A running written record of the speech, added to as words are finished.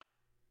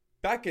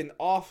backing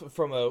off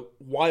from a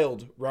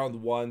wild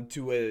round one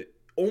to a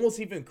almost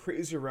even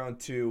crazier round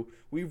two,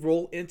 we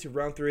roll into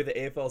round three of the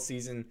AFL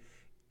season,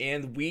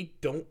 and we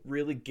don't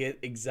really get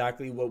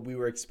exactly what we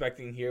were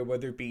expecting here,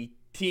 whether it be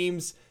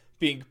teams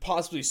being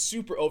possibly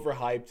super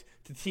overhyped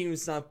to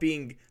teams not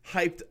being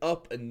hyped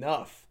up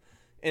enough.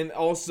 And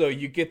also,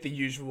 you get the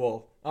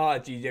usual,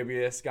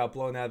 GWS got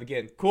blown out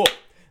again. Cool.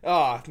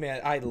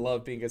 Man, I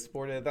love being a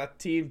supporter of that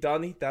team,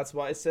 Donnie. That's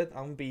why I said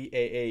I'm gonna be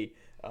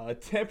a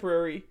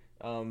temporary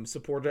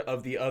supporter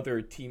of the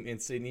other team in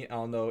Sydney. I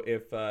don't know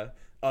if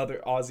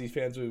other Aussie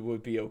fans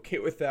would be okay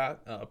with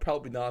that.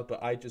 Probably not,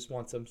 but I just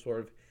want some sort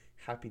of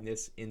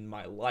happiness in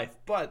my life.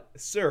 But,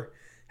 sir,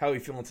 how are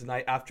you feeling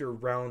tonight after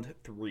round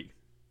three?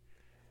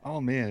 Oh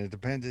man, it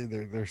depends.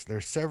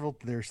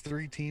 There's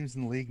three teams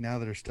in the league now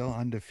that are still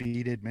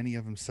undefeated. Many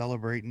of them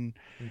celebrating,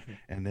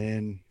 and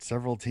then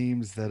several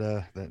teams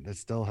that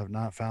still have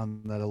not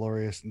found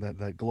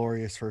that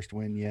glorious first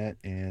win yet.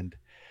 And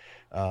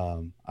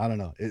I don't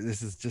know.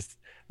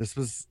 This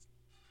was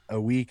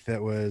a week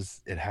that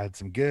was it had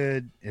some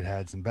good, it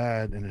had some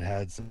bad, and it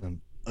had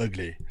some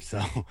ugly.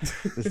 So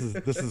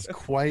this is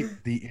quite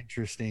the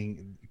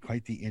interesting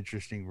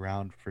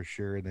round for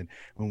sure. And then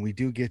when we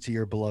do get to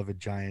your beloved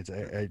Giants,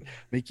 I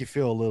make you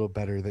feel a little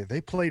better.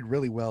 They played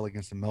really well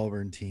against the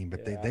Melbourne team,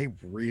 but they Yeah. they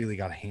really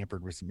got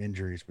hampered with some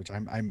injuries, which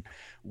I'm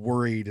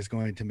worried is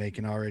going to make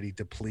an already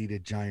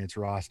depleted Giants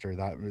roster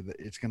that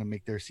it's going to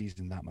make their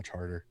season that much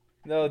harder.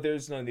 No,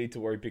 there's no need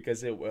to worry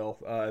because it will.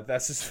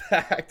 That's just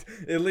fact.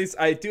 At least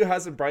I do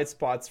have some bright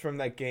spots from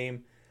that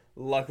game.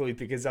 Luckily,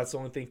 because that's the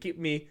only thing keep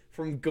me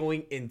from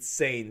going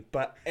insane.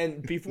 But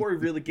and before we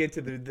really get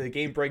to the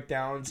game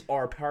breakdowns,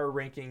 our power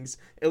rankings,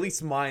 at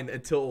least mine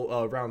until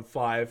round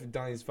five,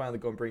 Donnie's finally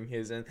going to bring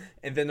his in,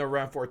 and then the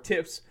round four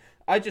tips.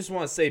 I just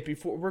want to say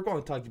before we're going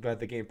to talk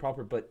about the game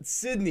proper, but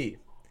Sydney,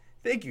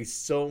 thank you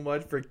so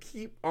much for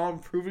keep on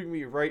proving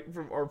me right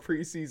from our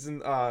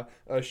preseason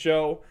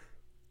show.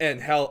 And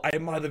hell, I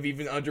might have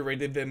even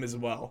underrated them as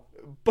well.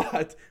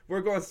 But we're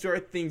going to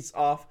start things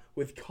off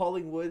with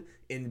Collingwood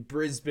in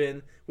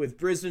Brisbane, with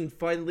Brisbane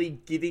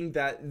finally getting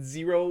that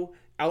zero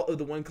out of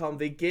the one column.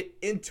 They get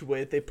into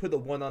it. They put a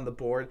one on the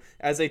board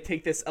as they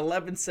take this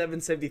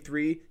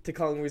 11-7-73 to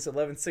Collingwood's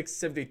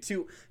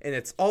 11-6-72. And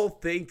it's all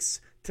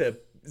thanks to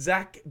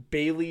Zach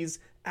Bailey's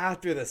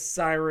after the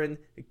siren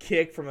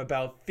kick from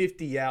about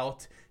 50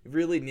 out.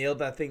 Really nailed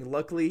that thing.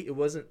 Luckily, it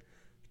wasn't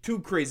too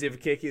crazy of a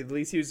kick. At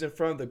least he was in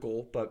front of the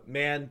goal. But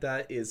man,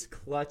 that is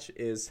clutch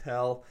as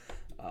hell.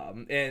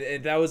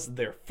 And that was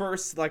their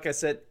first, like I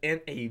said,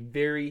 and a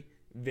very,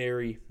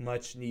 very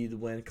much needed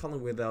win.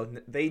 Collingwood, though,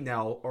 they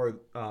now are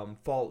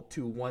fall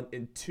to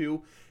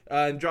 1-2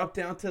 and drop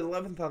down to the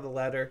 11th on the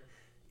ladder.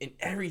 And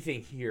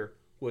everything here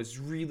was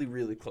really,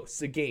 really close.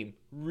 The game,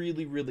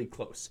 really, really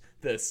close.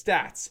 The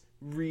stats,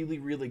 really,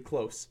 really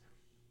close.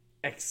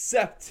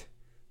 Except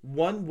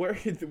one where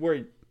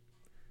I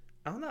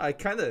don't know. I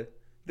kind of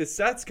the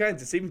stats kind of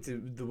deceiving to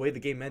the way the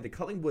game ended.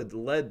 Collingwood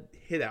led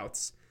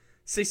hitouts,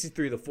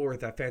 63 to 4 with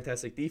that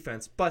fantastic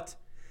defense, but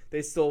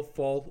they still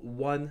fall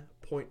 1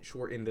 point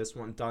short in this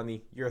one.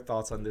 Donnie, your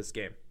thoughts on this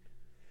game?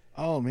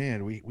 Oh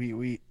man,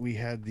 we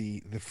had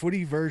the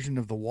footy version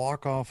of the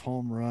walk off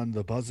home run,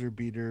 the buzzer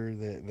beater,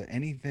 the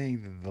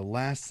anything, the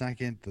last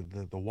second,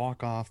 the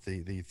walk off,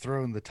 the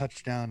throw and the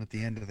touchdown at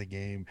the end of the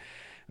game.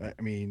 I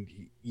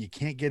mean, you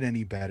can't get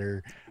any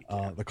better.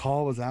 Yeah. The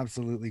call was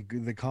absolutely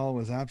good. The call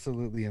was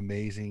absolutely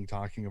amazing,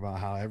 talking about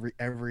how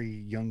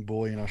every young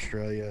boy in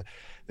Australia,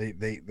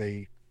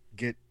 they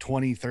get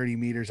 20, 30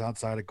 meters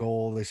outside of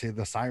goal. They say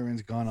the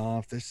siren's gone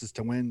off. This is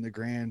to win the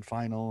grand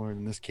final, or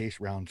in this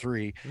case, round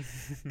three.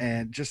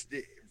 And just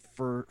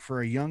for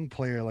a young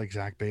player like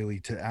Zach Bailey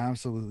to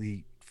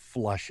absolutely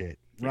flush it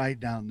Yeah. right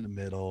down the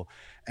middle,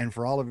 and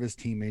for all of his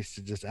teammates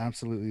to just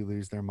absolutely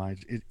lose their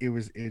minds.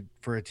 It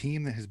for a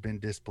team that has been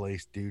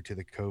displaced due to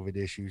the COVID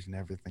issues and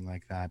everything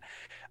like that.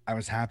 I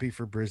was happy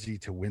for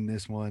Brizzy to win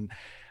this one.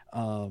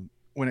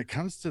 When it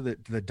comes to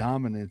the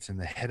dominance and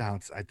the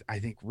headouts, I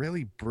think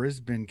really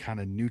Brisbane kind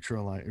of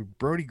neutralized.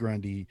 Brody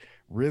Grundy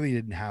really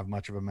didn't have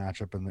much of a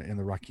matchup in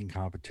the rucking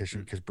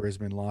competition because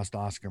Brisbane lost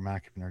Oscar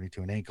McInerney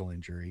to an ankle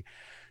injury,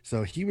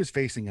 so he was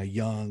facing a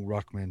young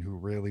ruckman who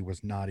really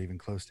was not even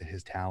close to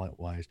his talent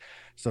wise.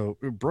 So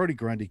Brody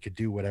Grundy could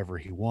do whatever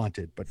he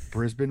wanted, but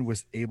Brisbane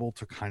was able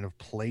to kind of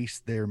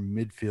place their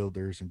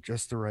midfielders in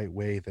just the right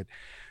way. That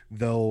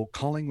though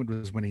Collingwood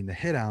was winning the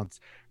hitouts,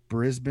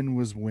 Brisbane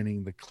was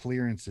winning the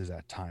clearances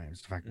at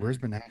times. In fact,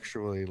 Brisbane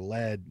actually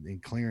led in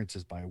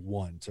clearances by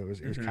one. So it was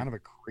Mm-hmm. kind of a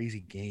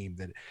crazy game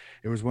that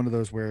it was one of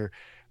those where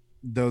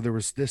though there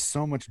was this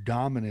so much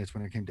dominance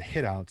when it came to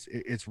hitouts,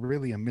 it's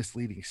really a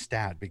misleading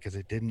stat because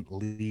it didn't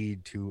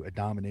lead to a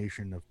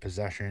domination of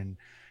possession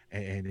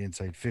and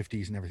inside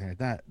 50s and everything like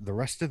that. The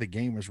rest of the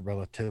game was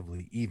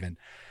relatively even.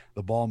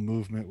 The ball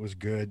movement was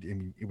good. I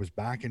mean, it was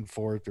back and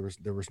forth.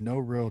 There was no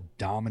real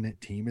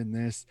dominant team in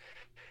this.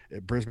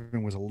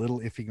 Brisbane was a little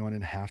iffy going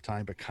into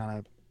halftime, but kind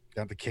of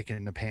got the kick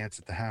in the pants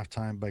at the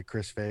halftime by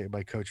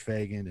by Coach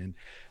Fagan, and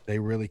they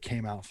really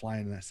came out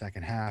flying in that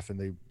second half, and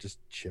they just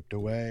chipped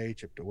away,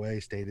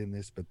 stayed in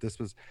this. But this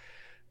was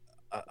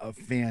a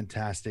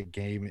fantastic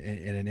game,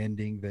 and an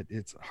ending that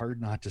it's hard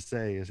not to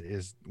say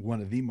is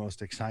one of the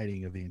most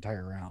exciting of the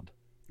entire round.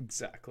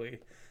 Exactly.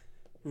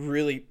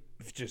 Really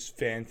just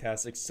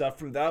fantastic stuff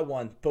from that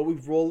one. But we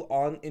roll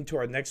on into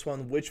our next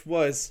one, which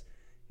was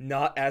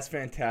not as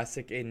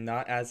fantastic and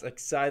not as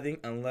exciting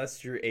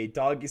unless you're a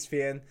Doggies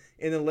fan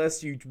and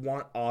unless you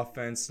want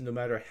offense. No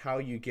matter how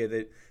you get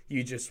it,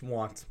 you just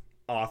want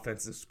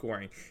offensive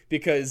scoring.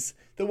 Because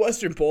the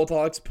Western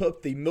Bulldogs put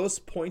up the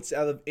most points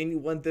out of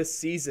anyone this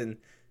season,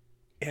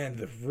 and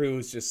the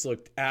Roos just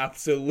looked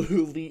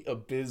absolutely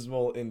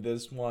abysmal in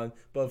this one.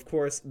 But of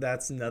course,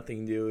 that's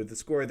nothing new. The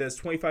score of this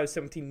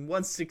 25-17,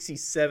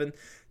 167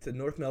 to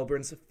North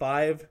Melbourne's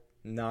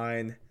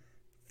 5-9-39.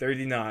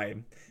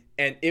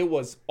 And it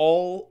was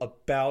all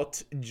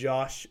about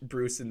Josh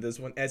Bruce in this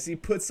one as he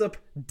puts up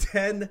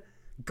 10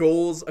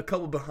 goals, a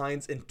couple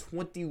behinds, and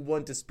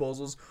 21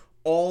 disposals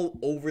all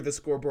over the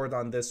scoreboard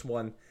on this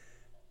one.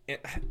 And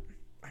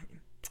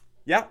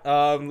yeah,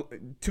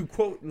 to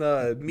quote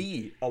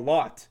me a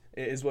lot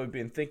is what we've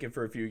been thinking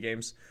for a few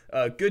games.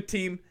 Good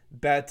team,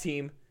 bad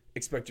team,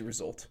 expected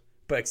result.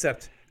 But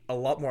except a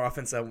lot more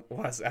offense than I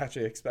was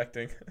actually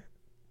expecting.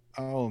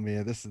 Oh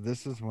man, this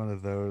is one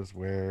of those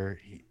where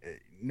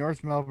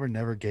North Melbourne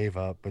never gave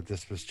up, but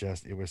this was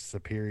just it was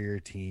superior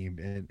team,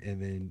 and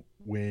then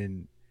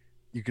when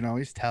you can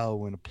always tell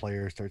when a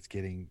player starts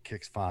getting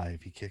kicks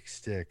 5, he kicks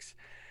 6.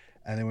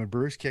 And then when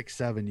Bruce kicked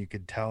 7, you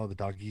could tell the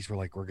doggies were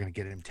like, we're going to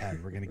get him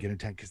 10. We're going to get him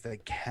 10 because they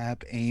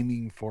kept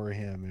aiming for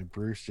him. And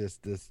Bruce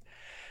just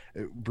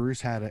Bruce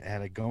had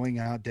a going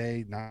out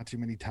day. Not too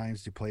many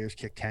times do players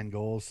kick 10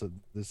 goals. So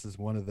this is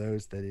one of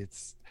those that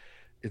it's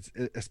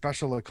a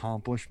special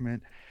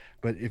accomplishment.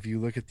 But if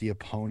you look at the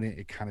opponent,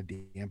 it kind of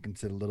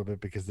dampens it a little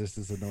bit because this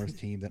is a North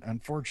team that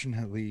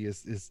unfortunately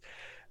is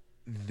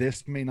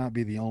this may not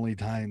be the only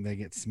time they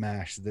get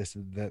smashed this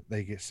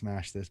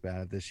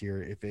bad this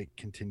year if it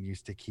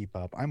continues to keep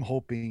up. I'm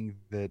hoping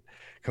that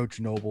Coach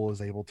Noble is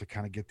able to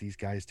kind of get these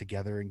guys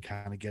together and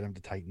kind of get them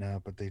to tighten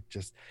up, but they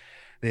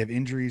have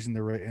injuries in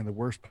the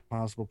worst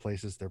possible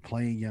places. They're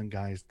playing young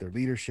guys, their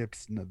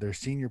leaderships, their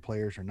senior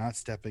players are not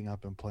stepping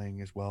up and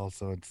playing as well.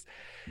 So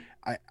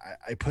I,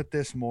 I put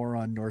this more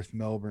on North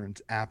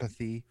Melbourne's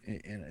apathy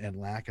and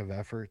lack of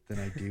effort than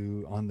I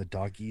do on the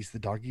doggies. The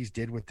doggies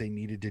did what they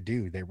needed to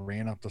do. They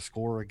ran up the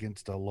score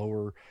against a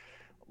lower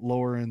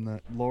in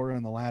the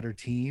ladder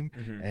team,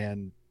 Mm-hmm.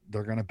 and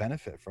they're going to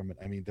benefit from it.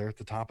 I mean, they're at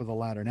the top of the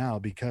ladder now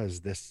because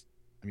this,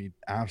 I mean,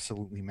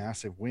 absolutely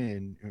massive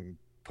win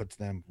puts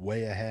them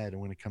way ahead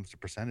when it comes to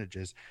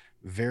percentages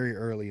very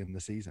early in the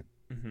season.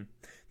 Mm-hmm.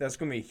 That's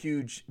going to be a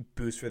huge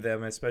boost for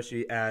them,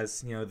 especially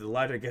as the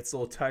ladder gets a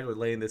little tighter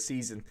late in the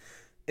season.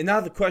 And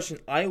now the question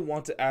I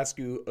want to ask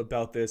you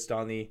about this,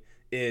 Donnie,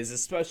 is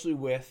especially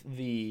with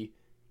the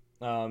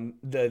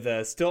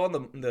still on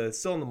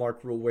the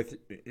mark rule, with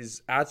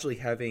is actually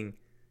having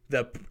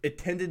the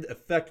intended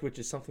effect, which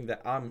is something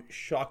that I'm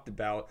shocked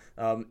about.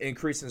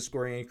 Increase in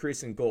scoring,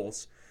 increase in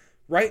goals.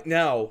 Right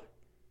now,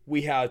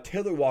 we have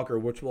Taylor Walker,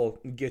 which we'll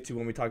get to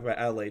when we talk about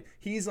Adelaide.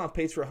 He's on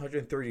pace for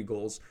 130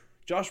 goals.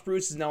 Josh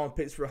Bruce is now on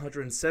pace for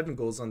 107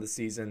 goals on the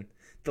season.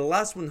 The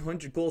last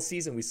 100 goal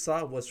season we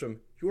saw was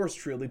from yours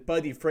truly,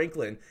 Buddy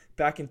Franklin,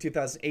 back in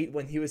 2008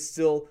 when he was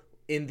still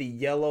in the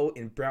yellow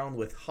and brown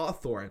with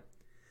Hawthorn.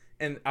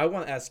 And I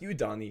want to ask you,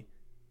 Donnie,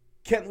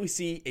 can we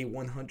see a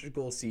 100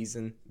 goal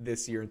season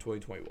this year in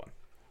 2021?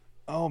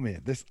 Oh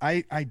man,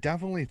 I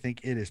definitely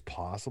think it is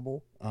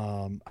possible.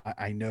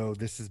 I know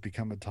this has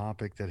become a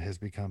topic that has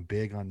become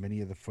big on many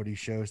of the footy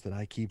shows that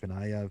I keep an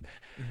eye of.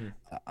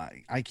 Mm-hmm.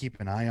 I keep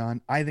an eye on.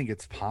 I think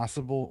it's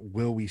possible.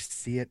 Will we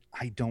see it?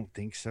 I don't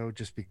think so.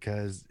 Just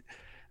because,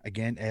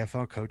 again,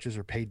 AFL coaches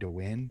are paid to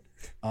win.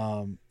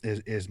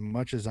 As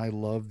much as I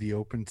love the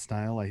open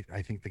style,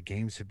 I think the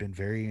games have been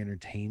very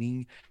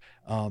entertaining.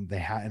 They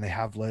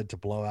have led to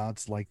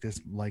blowouts like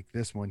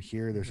this one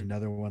here. There's Mm-hmm.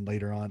 another one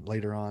later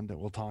on that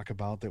we'll talk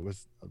about that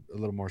was a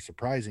little more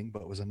surprising,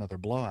 but was another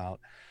blowout.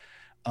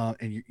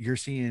 And you're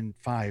seeing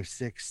 5,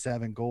 6,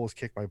 7 goals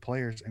kicked by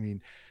players. I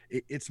mean,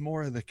 it's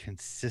more of the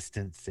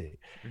consistency.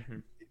 Mm-hmm.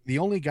 The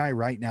only guy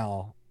right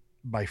now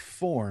by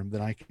form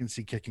that I can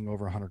see kicking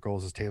over 100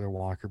 goals is Taylor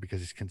Walker because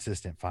he's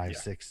consistent 5, Yeah.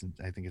 6, and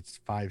I think it's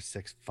 5,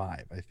 6,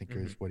 5. I think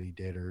Mm-hmm. is what he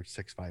did, or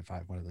 6, 5,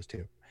 5, one of those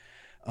two.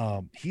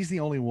 He's the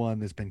only one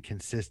that's been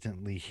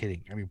consistently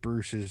hitting. I mean,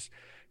 Bruce is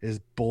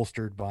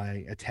bolstered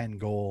by a 10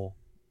 goal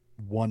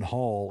one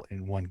haul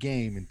in one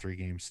game in 3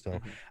 games. So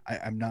Mm-hmm.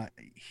 I'm not,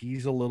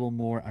 he's a little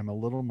more, I'm a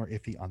little more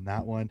iffy on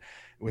that one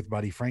with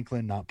Buddy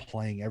Franklin not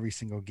playing every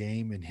single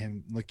game and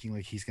him looking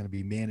like he's going to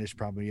be managed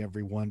probably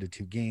every 1 to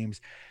 2 games.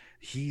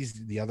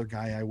 He's the other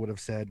guy I would have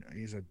said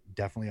he's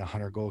definitely a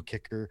 100 goal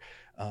kicker.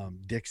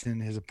 Dixon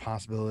is a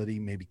possibility,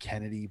 maybe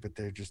Kennedy, but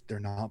they're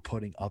not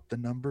putting up the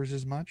numbers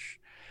as much.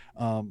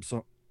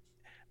 So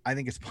I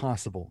think it's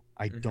possible.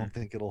 I Hmm. don't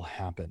think it'll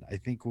happen. I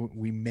think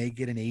we may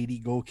get an 80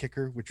 goal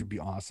kicker, which would be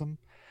awesome.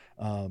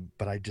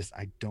 But I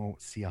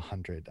don't see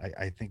 100.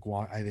 I think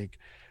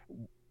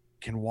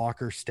can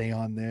Walker stay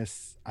on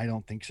this? I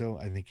don't think so.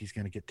 I think he's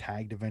going to get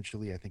tagged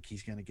eventually. I think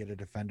he's going to get a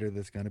defender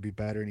that's going to be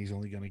better, and he's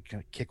only going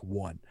to kick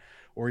one,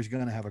 or he's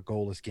going to have a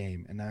goalless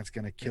game, and that's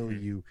going to kill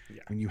Hmm. you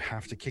Yeah. when you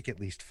have to kick at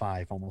least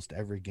five almost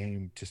every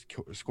game to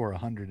score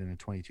 100 in a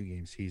 22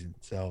 game season.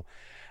 So,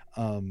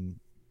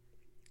 um,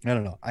 I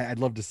don't know. I'd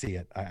love to see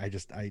it.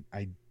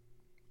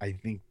 I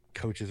think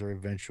coaches are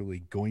eventually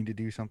going to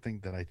do something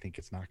that I think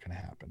it's not going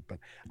to happen, but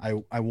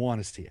I want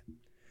to see it.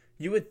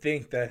 You would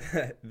think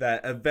that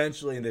that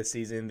eventually in this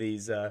season,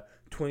 these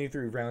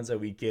 23 rounds that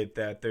we get,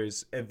 that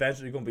there's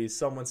eventually going to be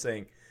someone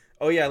saying,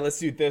 "Oh yeah, let's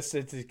do this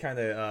to kind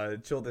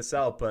of chill this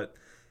out." But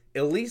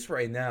at least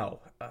right now,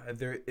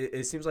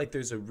 it seems like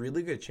there's a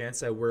really good chance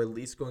that we're at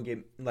least going to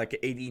get like an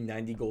 80,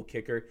 90 goal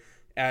kicker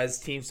as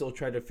teams still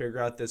try to figure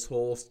out this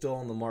whole still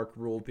on the mark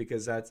rule,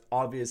 because that's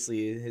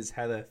obviously has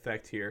had an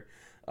effect here.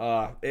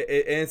 And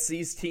it's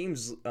these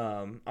teams.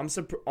 I'm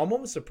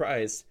almost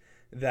surprised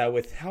that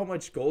with how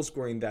much goal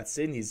scoring that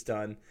Sydney's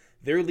done,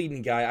 their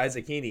leading guy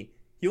Isaac Heaney,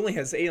 he only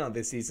has 8 on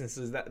this season,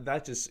 so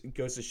that just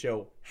goes to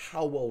show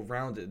how well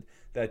rounded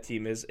that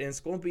team is. And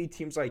it's going to be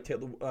teams like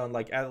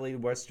Adelaide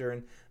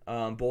Western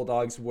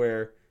Bulldogs,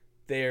 where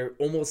they're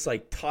almost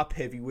like top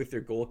heavy with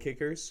their goal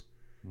kickers.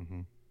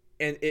 Hmm.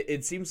 And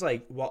it seems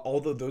like, while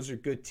although those are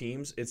good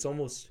teams, it's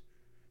almost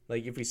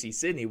like, if we see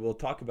Sydney, we'll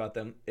talk about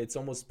them. It's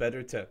almost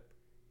better to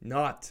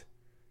not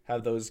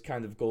have those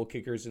kind of goal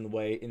kickers in the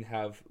way and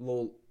have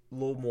little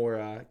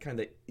more kind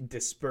of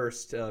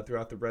dispersed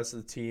throughout the rest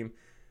of the team.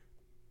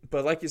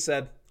 But like you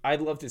said,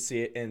 I'd love to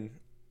see it. And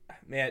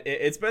man,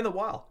 it's been a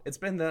while. It's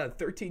been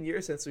 13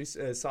 years since we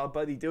saw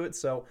Buddy do it.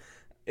 So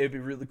it'd be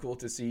really cool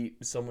to see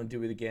someone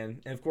do it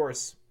again. And of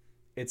course,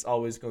 it's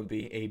always going to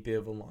be a bit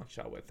of a long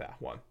shot with that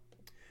one.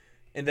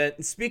 And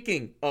then,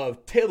 speaking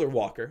of Taylor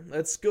Walker,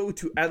 let's go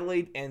to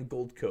Adelaide and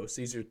Gold Coast.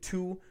 These are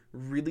two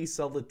really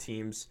solid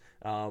teams.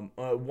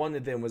 One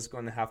of them was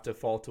going to have to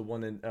fall to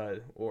going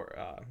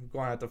to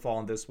have to fall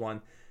on this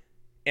one,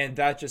 and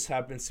that just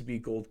happens to be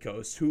Gold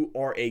Coast, who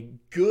are a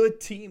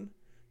good team,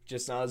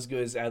 just not as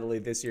good as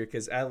Adelaide this year,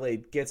 because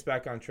Adelaide gets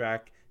back on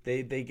track.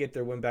 They get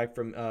their win back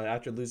from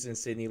after losing to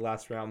Sydney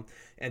last round.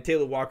 And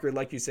Taylor Walker,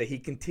 like you say, he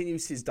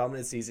continues his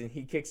dominant season.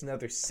 He kicks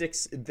another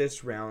 6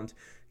 this round.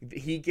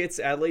 He gets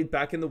Adelaide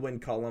back in the win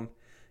column,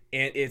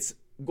 and it's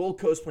Gold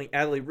Coast playing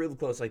Adelaide really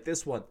close, like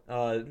this one.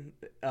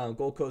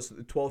 Gold Coast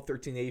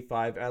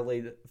 12-13-85,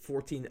 Adelaide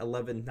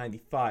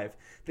 14-11-95.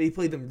 They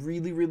played them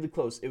really, really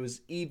close. It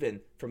was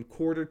even from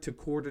quarter to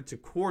quarter to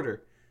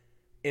quarter.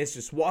 And it's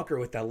just Walker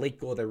with that late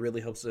goal that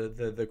really helps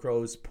the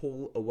Crows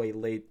pull away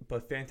late.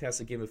 But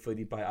fantastic game of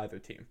footy by either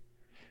team.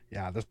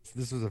 Yeah,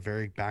 this was a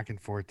very back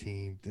and forth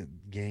game.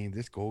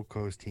 This Gold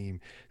Coast team,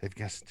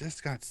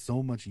 just got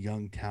so much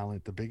young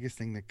talent. The biggest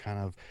thing that kind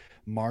of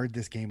marred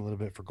this game a little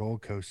bit for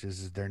Gold Coast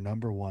is their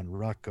number one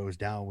ruck goes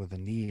down with a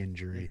knee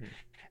injury, Mm-hmm.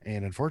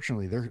 and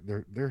unfortunately,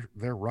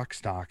 their ruck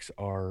stocks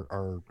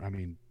are I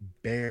mean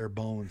bare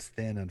bones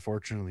thin.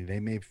 Unfortunately, they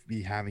may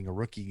be having a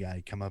rookie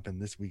guy come up in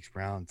this week's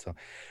round, so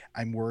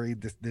I'm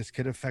worried this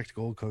could affect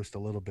Gold Coast a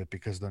little bit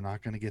because they're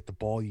not going to get the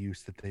ball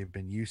use that they've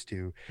been used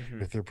to Mm-hmm.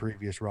 with their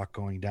previous ruck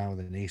going down with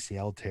an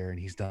ACL tear, and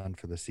he's done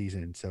for the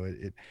season. So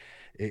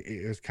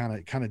it was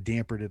kind of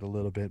dampened it a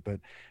little bit. But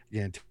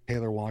again,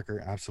 Taylor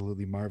Walker,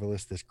 absolutely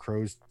marvelous. This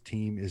Crows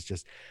team is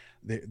just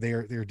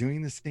they're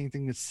doing the same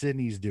thing that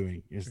Sydney's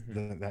doing. Is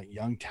Mm-hmm. that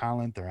young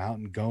talent? They're out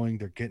and going.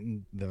 They're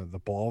getting the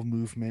ball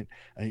movement.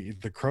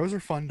 The Crows are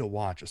fun to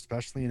watch,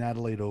 especially in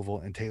Adelaide Oval.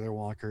 And Taylor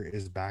Walker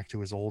is back to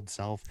his old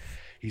self.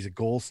 He's a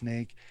goal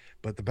snake.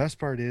 But the best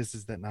part is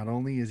that not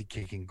only is he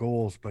kicking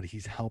goals, but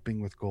he's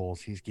helping with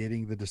goals. He's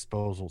getting the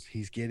disposals.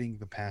 He's getting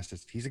the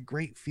passes. He's a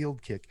great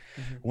field kick.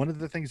 Mm-hmm. One of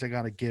the things I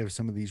got to give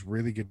some of these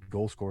really good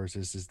goal scorers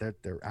is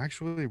that they're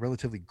actually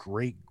relatively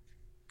great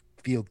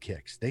field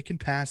kicks. They can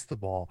pass the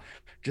ball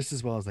just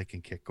as well as they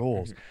can kick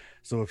goals. Mm-hmm.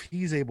 So if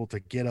he's able to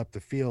get up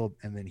the field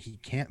and then he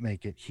can't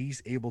make it,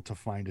 he's able to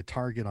find a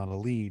target on a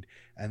lead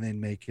and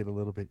then make it a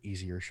little bit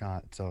easier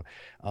shot. So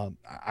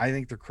I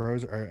think the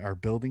Crows are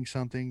building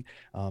something.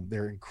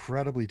 They're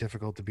incredibly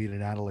difficult to beat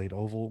in Adelaide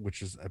Oval,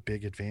 which is a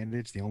big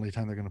advantage. The only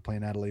time they're going to play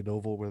in Adelaide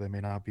Oval where they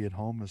may not be at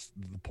home is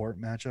the Port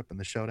matchup and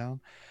the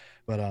showdown.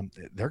 But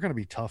they're going to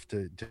be tough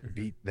to Mm-hmm.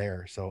 beat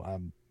there. So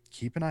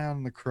keep an eye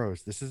on the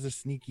Crows. This is a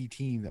sneaky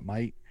team that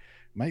might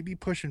be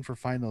pushing for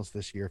finals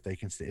this year if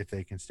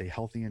they can stay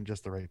healthy in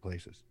just the right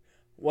places.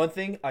 One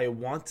thing I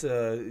want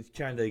to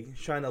kind of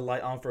shine a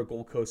light on for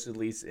Gold Coast, at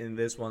least in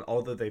this one,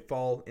 although they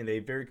fall in a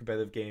very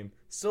competitive game,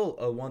 still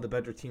one of the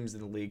better teams in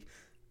the league.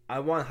 I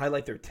want to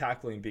highlight their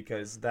tackling,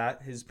 because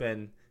that has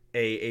been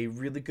a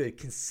really good,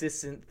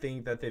 consistent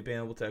thing that they've been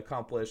able to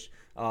accomplish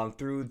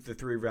through the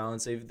 3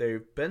 rounds.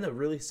 They've been a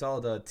really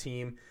solid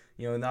team,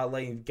 not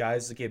letting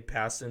guys get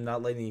past them,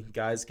 not letting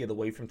guys get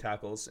away from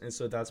tackles. And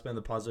so that's been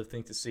the positive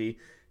thing to see.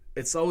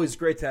 It's always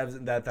great to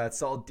have that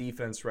solid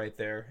defense right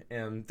there,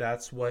 and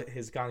that's what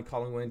has gotten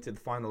Collingwood into the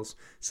finals.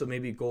 So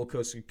maybe Gold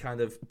Coast could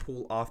kind of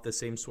pull off the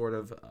same sort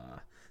of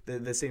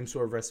the same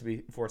sort of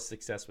recipe for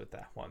success with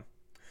that one.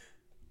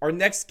 Our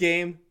next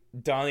game,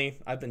 Donnie,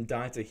 I've been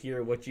dying to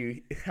hear what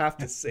you have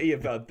to say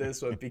about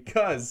this one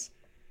because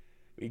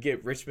we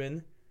get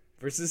Richmond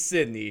versus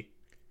Sydney,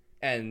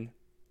 and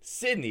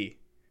Sydney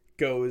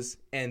goes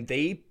and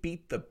they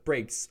beat the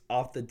brakes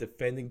off the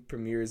defending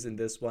premiers in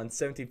this one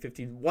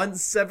 17-15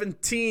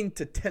 117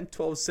 to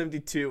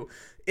 10-12-72.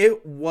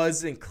 It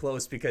wasn't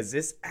close because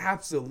this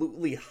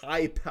absolutely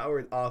high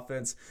powered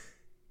offense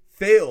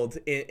failed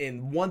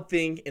in one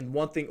thing and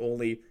one thing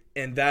only,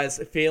 and that is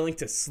failing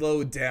to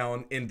slow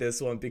down in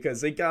this one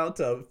because they got out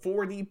a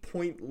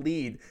 40-point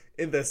lead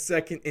in the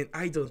second, and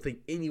I don't think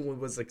anyone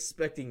was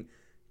expecting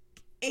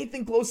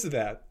anything close to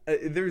that.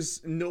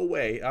 There's no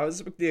way. I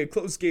was expecting a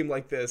close game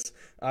like this.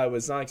 I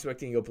was not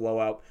expecting a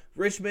blowout.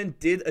 Richmond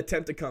did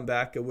attempt to come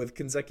back with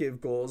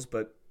consecutive goals,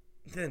 but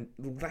then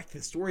back to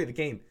the story of the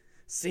game.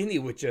 Sydney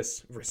would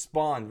just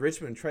respond.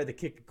 Richmond tried to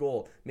kick a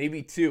goal,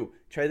 maybe two,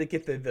 try to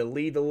get the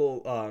lead a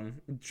little,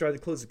 try to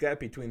close the gap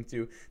between the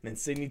two. And then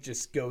Sydney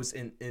just goes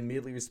and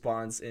immediately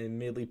responds and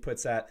immediately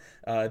puts the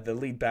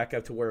lead back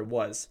up to where it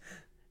was.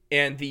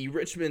 And the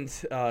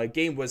Richmond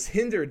game was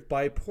hindered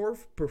by poor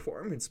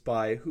performance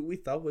by who we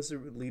thought was the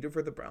leader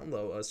for the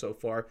Brownlow so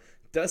far,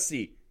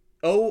 Dusty.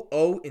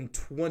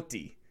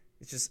 0-20.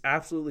 It's just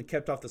absolutely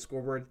kept off the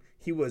scoreboard.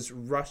 He was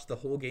rushed the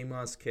whole game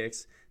on his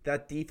kicks.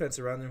 That defense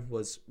around him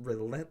was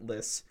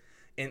relentless.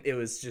 And it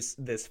was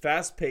just this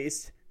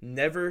fast-paced,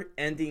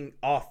 never-ending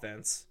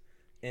offense.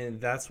 And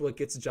that's what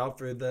gets the job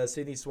for the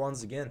Sydney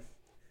Swans again.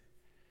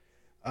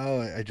 Oh,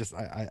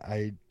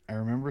 I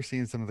remember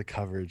seeing some of the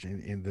coverage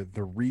in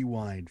the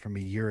rewind from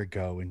a year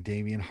ago, and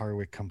Damien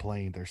Hardwick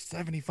complained there's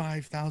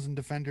 75,000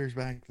 defenders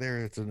back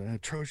there. It's an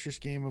atrocious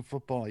game of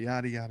football,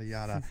 yada yada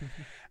yada.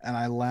 And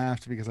I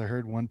laughed because I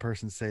heard one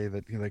person say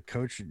that, you know, like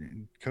Coach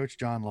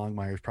John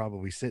Longmire is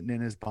probably sitting in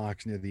his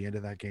box near the end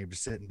of that game,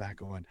 just sitting back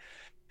going,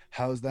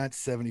 "How's that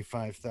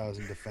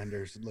 75,000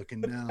 defenders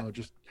looking now?"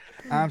 Just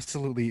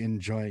absolutely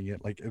enjoying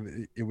it. Like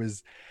it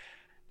was.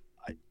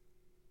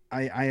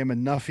 I am a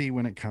Nuffy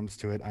when it comes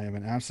to it. I am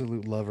an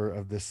absolute lover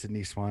of this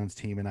Sydney Swans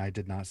team, and I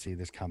did not see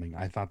this coming.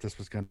 I thought this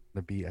was going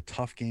to be a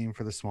tough game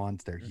for the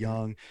Swans. They're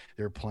young.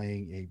 They're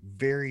playing a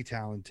very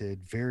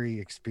talented, very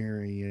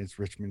experienced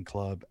Richmond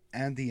club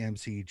and the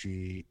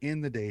MCG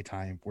in the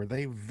daytime where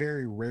they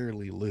very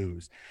rarely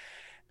lose.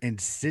 And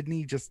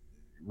Sydney just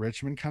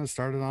Richmond kind of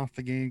started off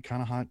the game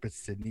kind of hot, but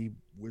Sydney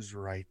was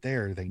right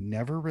there. They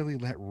never really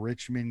let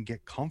Richmond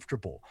get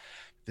comfortable.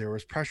 There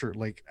was pressure.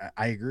 Like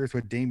I agree with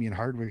what Damien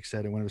Hardwick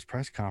said in one of his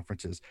press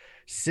conferences.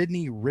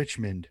 Sydney,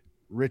 Richmond.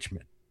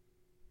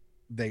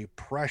 They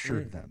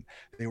pressured them.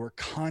 They were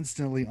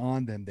constantly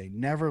on them. They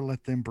never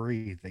let them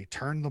breathe. They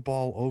turned the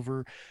ball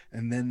over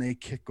and then they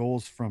kick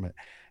goals from it.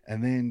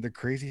 And then the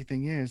crazy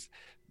thing is,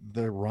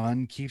 the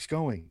run keeps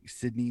going.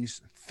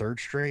 Sydney's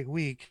third straight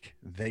week,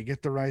 they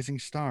get the rising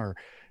star,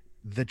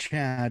 the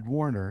Chad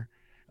Warner,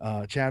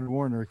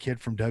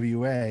 kid from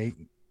WA,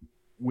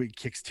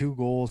 kicks 2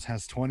 goals,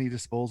 has 20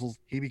 disposals.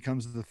 He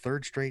becomes the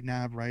third straight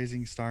NAB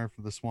rising star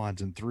for the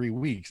Swans in 3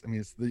 weeks. I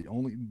mean, it's the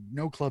only,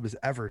 no club has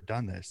ever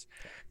done this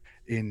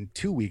in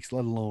 2 weeks,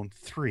 let alone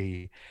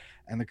 3.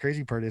 And the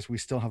crazy part is we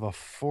still have a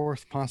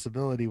fourth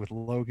possibility with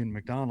Logan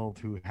McDonald,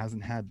 who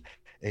hasn't had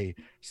a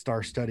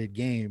star-studded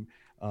game.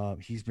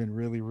 He's been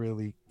really,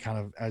 really kind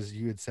of, as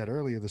you had said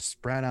earlier, the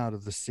spread out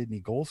of the Sydney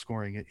goal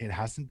scoring. It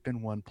hasn't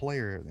been one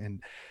player,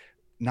 and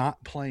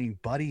not playing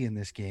Buddy in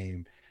this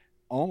game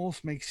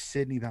almost makes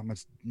Sydney that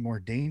much more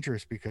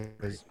dangerous,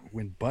 because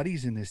when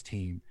Buddy's in this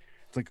team,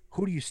 it's like,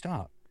 who do you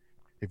stop?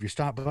 If you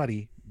stop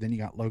Buddy, then you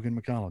got Logan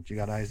McDonald, you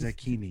got Isaac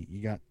Heaney,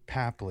 you got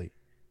Papley,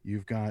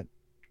 you've got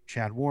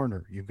Chad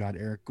Warner, you've got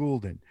Eric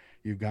Goulden,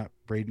 you've got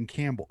Braden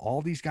Campbell.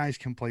 All these guys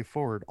can play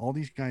forward. All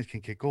these guys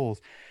can kick goals.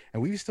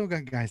 And we've still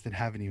got guys that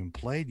haven't even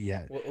played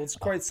yet. Well, it's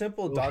quite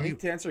simple, Donnie,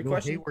 to answer your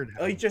question.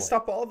 You just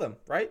stop all of them,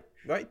 right?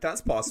 Right?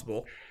 That's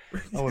possible.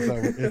 Oh,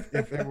 if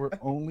it were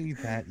only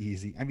that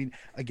easy. I mean,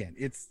 again,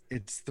 it's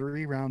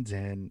 3 rounds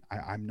in.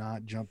 I'm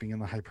not jumping in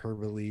the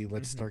hyperbole.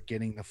 Let's start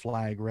getting the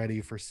flag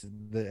ready for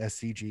the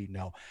SCG.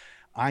 No,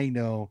 I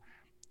know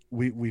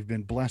we've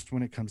been blessed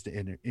when it comes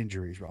to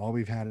injuries. All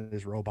we've had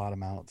is row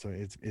bottom out, so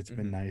it's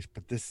been nice.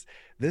 But this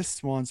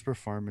Swans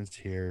performance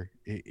here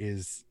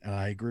is, and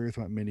I agree with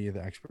what many of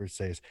the experts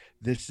say, is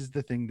this is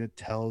the thing that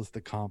tells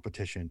the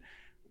competition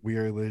we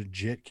are a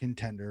legit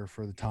contender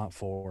for the top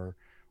 4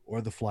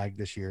 or the flag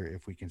this year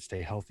if we can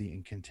stay healthy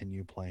and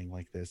continue playing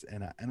like this.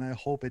 And I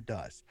hope it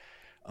does.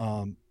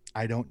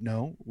 I don't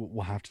know.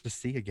 We'll have to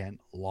see. Again,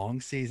 long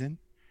season.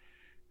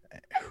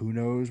 Who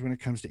knows when it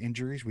comes to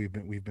injuries? We've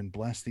been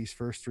blessed these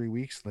first 3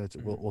 weeks.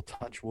 We'll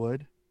touch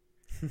wood,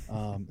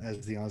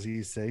 as the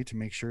Aussies say, to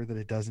make sure that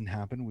it doesn't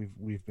happen.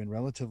 We've been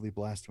relatively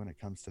blessed when it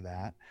comes to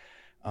that.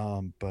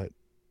 But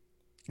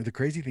the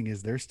crazy thing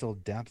is there's still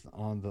depth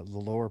on the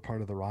lower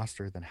part of the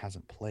roster that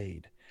hasn't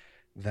played,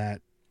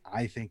 that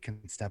I think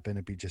can step in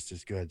and be just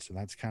as good. So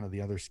that's kind of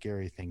the other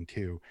scary thing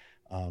too.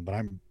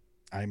 But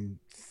I'm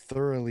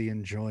thoroughly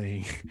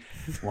enjoying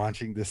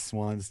watching this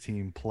Swans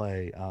team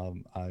play.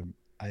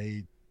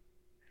 I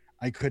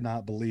I could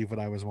not believe what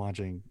I was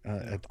watching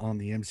No, on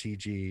the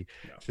MCG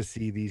no. to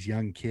see these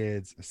young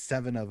kids,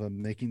 7 of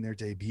them making their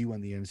debut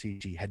on the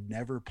MCG, had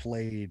never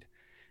played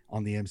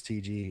on the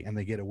MCG, and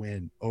they get a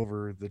win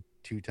over the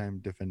two-time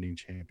defending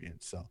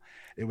champions. So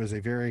it was a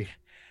very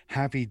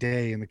happy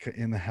day in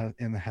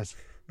the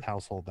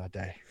household that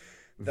day,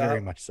 very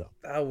That much so.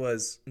 that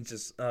was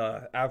just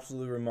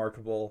absolutely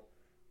remarkable.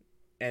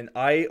 And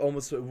I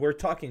almost, we're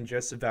talking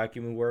just a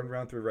vacuum and we're in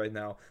round 3 right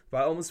now,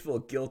 but I almost feel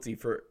guilty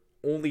for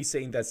only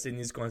saying that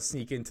Sydney's going to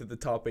sneak into the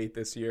top 8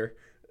 this year.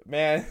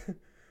 Man,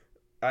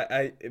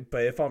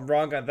 but if I'm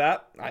wrong on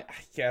that, I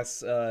guess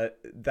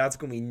that's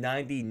going to be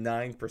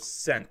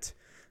 99%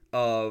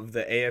 of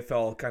the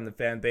AFL kind of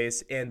fan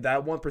base, and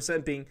that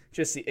 1% being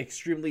just the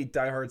extremely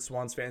diehard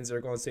Swans fans that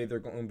are going to say they're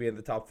going to be in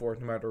the top 4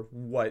 no matter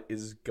what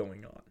is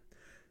going on.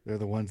 They're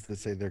the ones that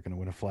say they're going to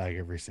win a flag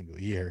every single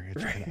year.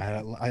 Right.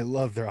 I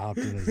love their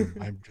optimism.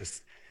 I'm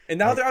just And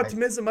now their I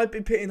optimism might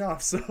be paying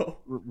off, so.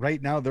 right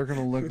now they're going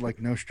to look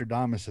like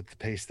Nostradamus at the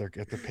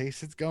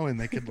pace it's going.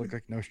 They could look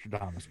like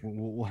Nostradamus.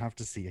 We'll have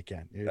to see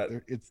again.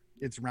 That,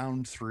 It's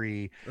round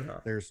 3. uh-huh.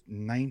 There's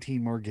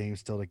 19 more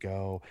games still to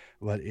go,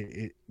 but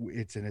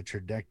it's in a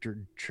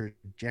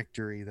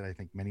trajectory that I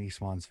think many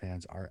Swans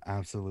fans are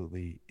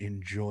absolutely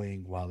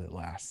enjoying while it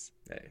lasts.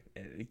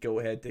 Hey, go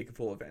ahead, take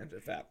full advantage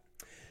of that.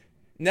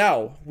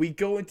 Now, we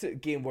go into a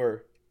game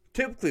where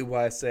typically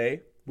what I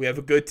say, we have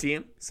a good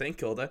team, St.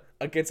 Kilda,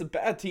 against a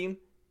bad team,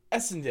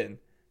 Essendon.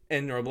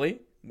 And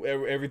normally,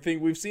 everything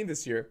we've seen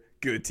this year,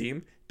 good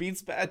team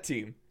beats bad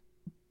team.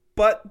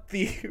 But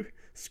the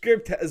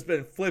script has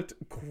been flipped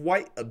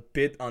quite a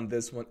bit on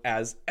this one,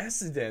 as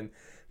Essendon,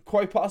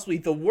 quite possibly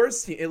the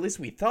worst team, at least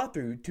we thought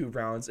through 2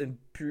 rounds in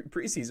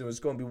preseason, was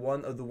going to be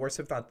one of the worst,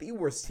 if not the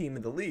worst team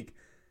in the league.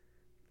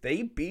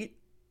 They beat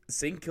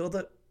St.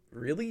 Kilda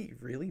really,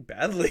 really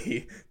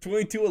badly.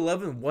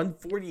 22-11,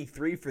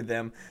 143 for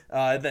them.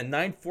 Then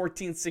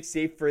 9-14,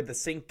 68 for the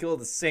St.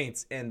 Kilda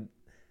Saints. And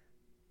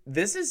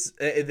this is,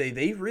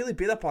 they really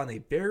beat up on a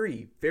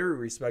very, very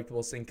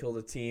respectable St.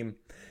 Kilda team.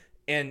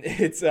 And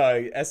it's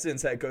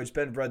Essendon's head coach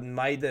Ben Bruddon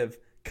might have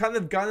kind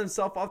of gotten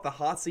himself off the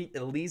hot seat,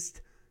 at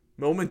least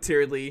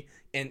momentarily,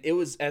 and it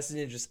was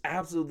Essendon just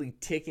absolutely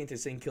taking to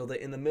St.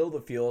 Kilda in the middle of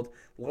the field,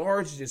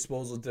 large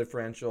disposal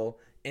differential,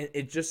 and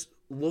it just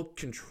looked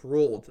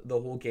controlled the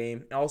whole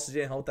game. It also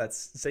didn't help that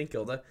St.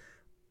 Kilda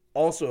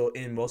also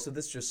in most of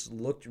this just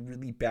looked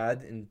really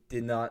bad and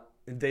did not.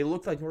 They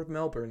looked like North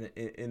Melbourne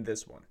in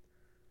this one.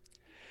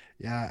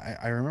 Yeah,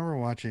 I remember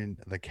watching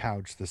The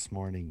Couch this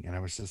morning, and I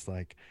was just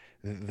like,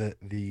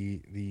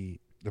 the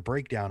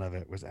breakdown of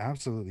it was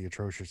absolutely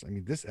atrocious. I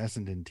mean, this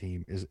Essendon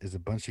team is a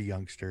bunch of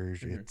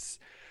youngsters. Mm-hmm. It's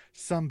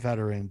some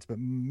veterans, but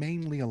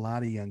mainly a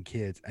lot of young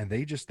kids, and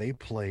they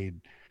played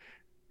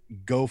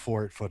go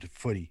for it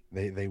footy.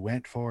 They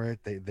went for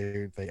it.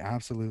 They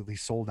absolutely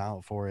sold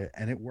out for it,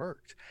 and it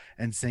worked.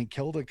 And St.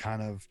 Kilda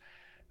kind of,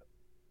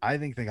 I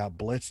think they got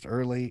blitzed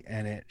early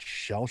and it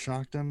shell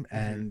shocked them, Mm-hmm.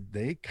 and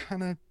they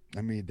kind of,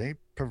 I mean, they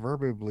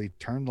proverbially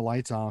turned the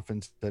lights off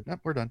and said, "Nope,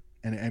 we're done."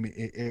 And I mean,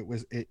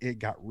 it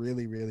got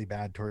really, really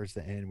bad towards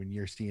the end when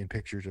you're seeing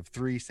pictures of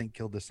 3 St.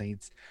 Kilda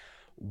Saints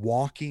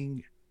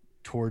walking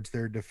towards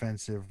their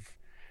defensive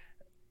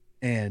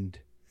end,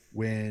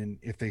 when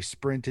if they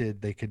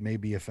sprinted they could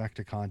maybe affect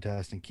a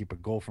contest and keep a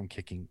goal from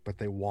kicking, but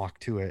they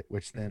walked to it,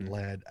 which then Mm-hmm.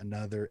 led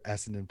another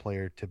Essendon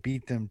player to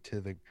beat them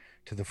to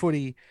the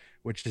footy,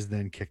 which is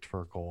then kicked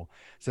for a goal.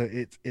 So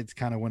it's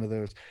kind of one of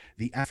those,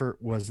 the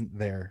effort wasn't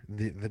there,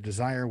 the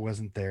desire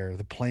wasn't there,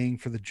 the playing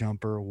for the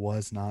jumper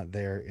was not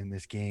there in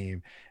this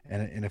game.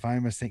 And if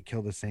I'm a St.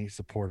 Kilda Saints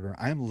supporter,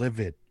 I'm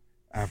livid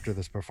after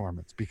this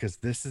performance, because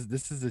this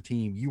is a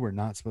team you were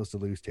not supposed to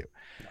lose to.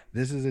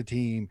 This is a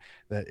team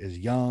that is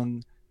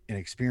young,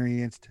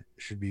 inexperienced,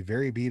 should be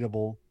very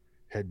beatable,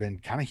 had been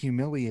kind of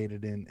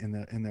humiliated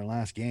in their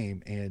last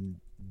game, and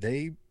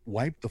they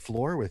wiped the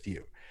floor with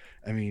you.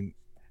 I mean,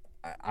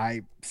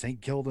 I St.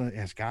 Kilda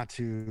has got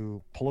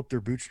to pull up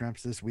their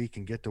bootstraps this week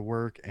and get to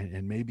work,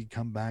 and maybe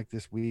come back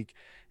this week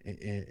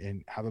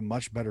and have a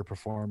much better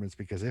performance,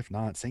 because if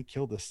not, St.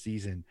 Kilda's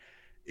season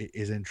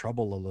is in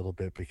trouble a little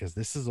bit, because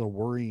this is a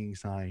worrying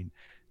sign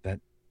that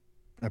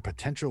a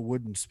potential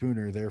wooden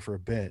spooner there for a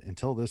bit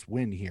until this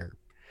win here,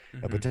 a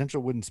Mm-hmm.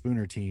 potential wooden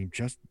spooner team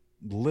just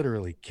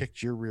literally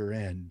kicked your rear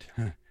end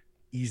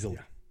easily.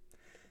 Yeah.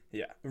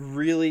 Yeah,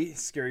 really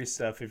scary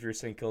stuff if you're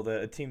St.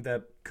 Kilda, a team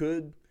that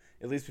could,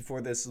 at least before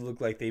this,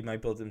 look like they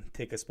might be able to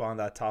take a spot in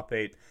that top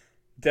 8.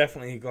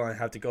 Definitely going to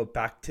have to go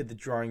back to the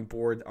drawing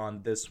board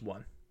on this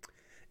one.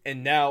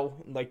 And now,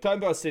 like talking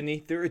about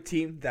Sydney, they're a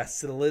team that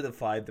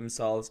solidified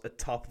themselves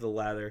atop of the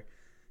ladder.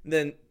 And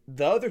then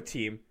the other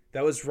team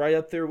that was right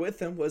up there with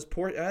them was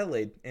Port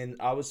Adelaide. And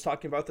I was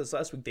talking about this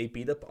last week. They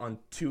beat up on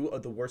 2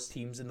 of the worst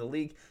teams in the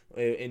league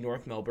in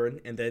North Melbourne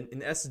and then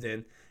in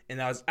Essendon.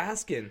 And I was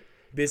asking,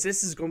 because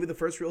this is going to be the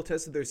first real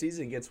test of their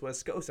season against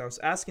West Coast. I was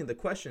asking the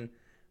question,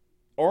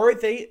 are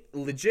they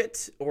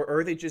legit or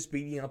are they just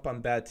beating up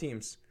on bad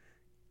teams?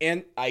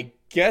 And I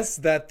guess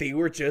that they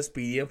were just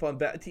beating up on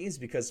bad teams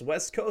because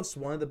West Coast,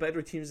 one of the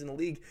better teams in the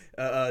league,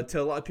 to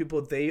a lot of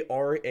people, they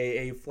are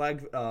a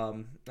flag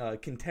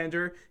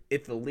contender,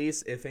 at the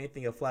least, if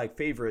anything, a flag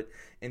favorite.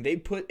 And they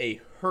put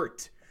a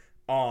hurt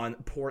on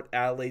Port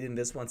Adelaide in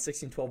this one,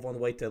 16-12 on the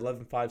way to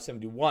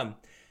 11-5-71.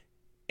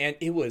 And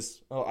it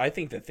was, I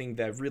think the thing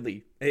that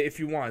really, if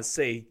you want to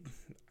say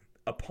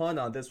a pun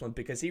on this one,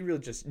 because he really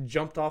just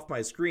jumped off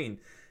my screen,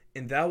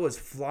 and that was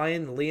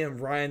Flying Liam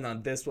Ryan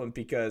on this one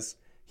because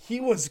he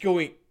was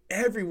going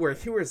everywhere.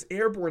 He was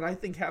airborne, I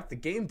think, half the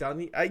game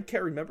down. I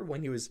can't remember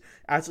when he was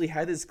actually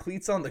had his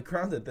cleats on the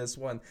ground at this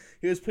one.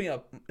 He was putting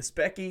up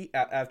Specky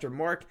after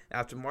Mark,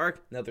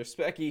 another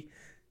Specky,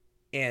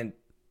 and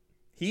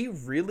he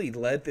really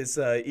led this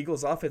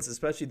Eagles offense,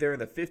 especially there in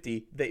the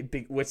 50,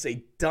 which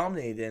they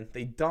dominated in.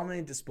 They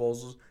dominated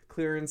disposals,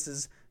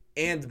 clearances,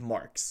 and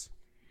marks.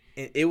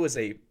 It was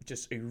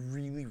just a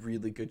really,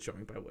 really good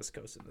showing by West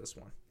Coast in this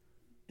one.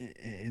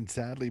 And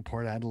sadly,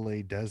 Port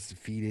Adelaide does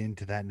feed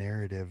into that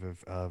narrative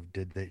of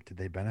did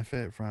they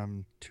benefit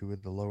from two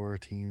of the lower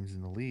teams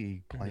in the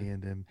league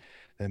playing them,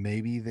 that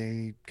maybe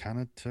they kind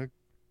of took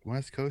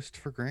West Coast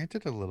for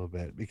granted a little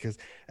bit, because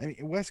I mean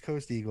West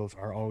Coast Eagles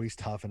are always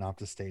tough in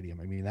Optus Stadium.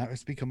 I mean that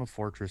has become a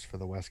fortress for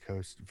the West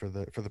Coast for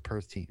the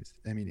Perth teams.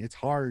 I mean it's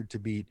hard to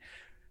beat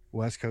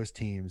West Coast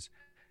teams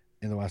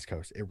in the West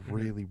Coast. It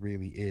really,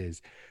 really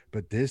is.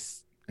 But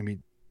this, I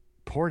mean,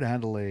 Port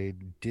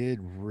Adelaide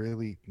did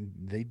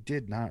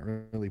not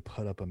really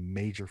put up a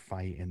major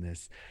fight in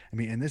this. I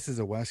mean, and this is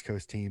a West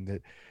Coast team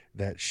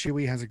that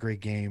Shuey has a great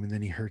game and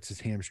then he hurts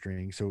his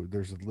hamstring. So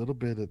there's a little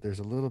bit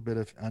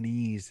of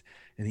unease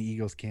in the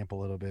Eagles camp a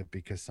little bit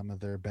because some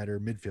of their better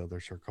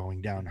midfielders are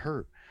going down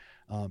hurt.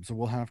 So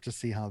we'll have to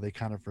see how they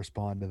kind of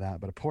respond to that.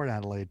 But at Port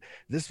Adelaide,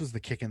 this was the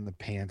kick in the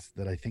pants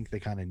that I think they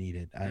kind of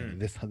needed.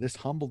 This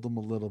humbled them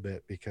a little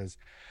bit because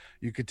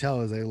you could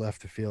tell as they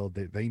left the field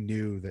that they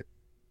knew that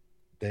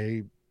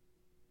they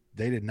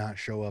did not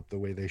show up the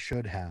way they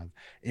should have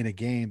in a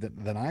game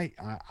that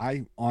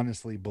I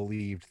honestly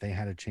believed they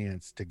had a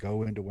chance to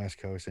go into West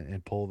Coast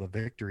and pull the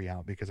victory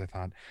out, because I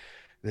thought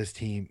this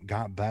team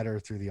got better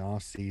through the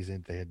off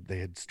season. They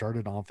had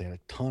started off, they had a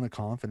ton of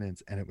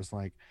confidence, and it was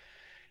like,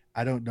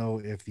 I don't know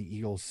if the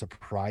Eagles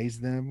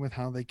surprised them with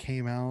how they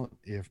came out.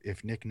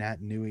 If Nick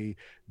Naitanui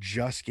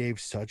just gave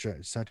such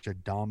a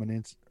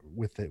dominance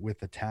with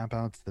the tap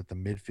outs that the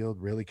midfield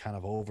really kind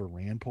of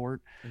overran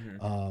Port.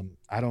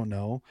 I don't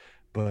know,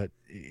 but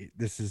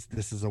this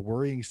is a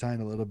worrying sign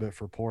a little bit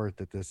for Port,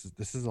 that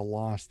this is a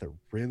loss that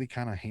really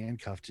kind of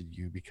handcuffed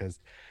you, because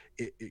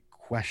it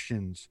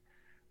questions,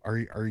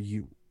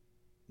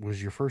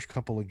 was your first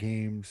couple of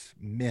games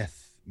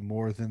myth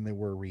more than they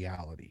were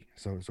reality.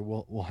 So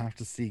we'll have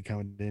to see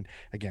coming in.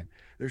 Again,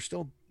 there's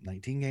still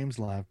 19 games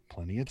left,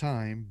 plenty of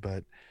time,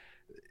 but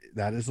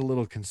that is a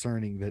little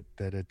concerning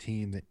that a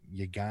team that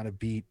you gotta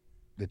beat,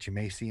 that you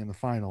may see in the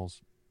finals,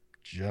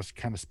 just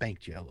kind of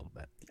spanked you a little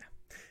bit. Yeah.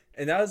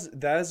 And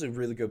that is a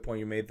really good point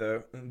you made,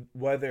 though.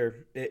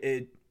 Whether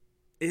it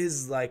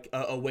is like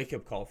a wake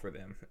up call for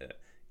them.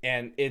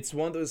 And it's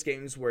one of those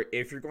games where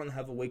if you're going to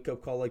have a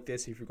wake-up call like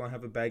this, if you're going to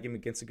have a bad game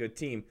against a good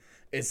team,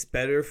 it's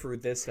better for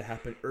this to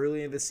happen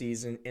early in the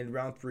season in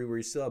round 3, where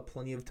you still have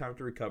plenty of time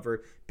to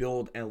recover,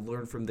 build, and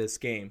learn from this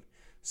game.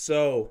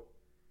 So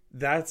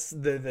that's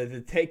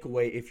the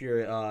takeaway if you're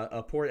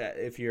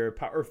if you're a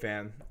Power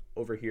fan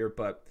over here.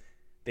 But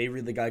they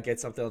really got to get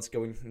something else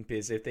going,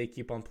 because if they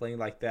keep on playing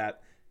like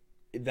that,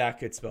 that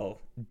could spell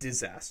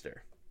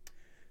disaster.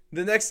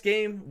 The next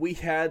game, we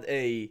had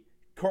a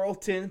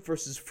Carlton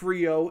versus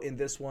Frio in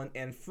this one,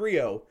 and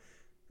Frio,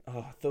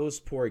 those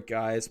poor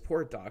guys,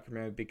 poor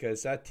Dockerman,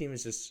 because that team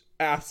is just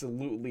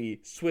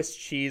absolutely Swiss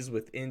cheese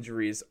with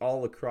injuries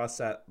all across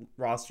that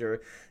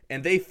roster,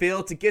 and they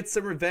failed to get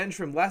some revenge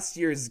from last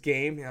year's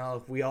game.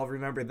 We all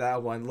remember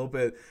that one a little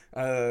bit.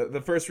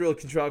 The first real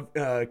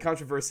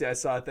controversy I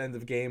saw at the end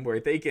of the game, where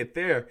they get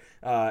there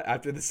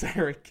after the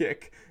siren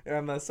kick,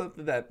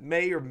 something that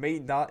may or may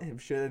not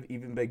should have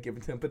even been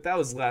given to them, but that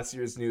was last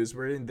year's news.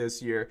 We're in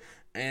this year,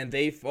 and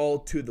they fall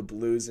to the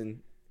Blues, and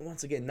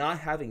once again, not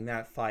having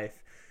Nat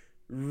Fife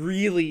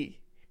really,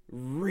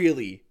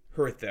 really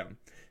hurt them.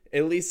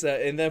 At least,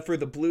 and then for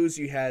the Blues,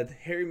 you had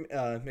Harry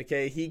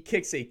McKay. He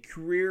kicks a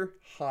career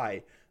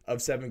high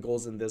of 7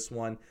 goals in this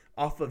one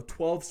off of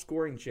 12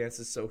 scoring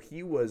chances, so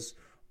he was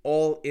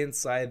all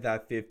inside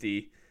that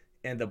 50.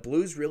 And the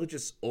Blues really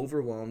just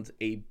overwhelmed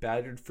a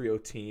battered Frio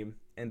team,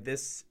 and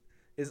this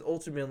is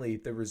ultimately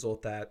the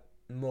result that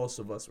most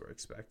of us were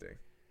expecting.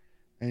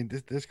 And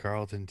this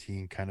Carlton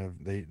team kind of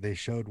they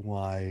showed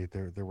why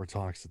there were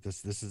talks that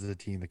this is a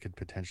team that could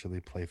potentially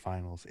play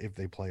finals if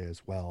they play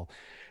as well.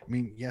 I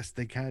mean, yes,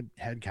 they kind of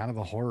had kind of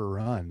a horror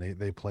run.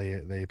 They play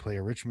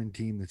a Richmond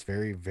team that's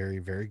very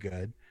very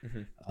good,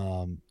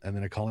 Hmm. and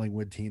then a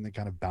Collingwood team that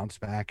kind of bounced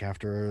back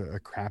after a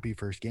crappy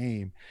first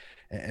game,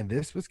 and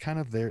this was kind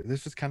of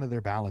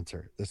their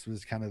balancer. This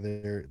was kind of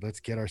their let's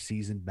get our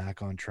season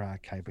back on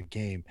track type of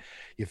game.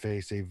 You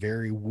face a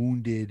very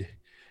wounded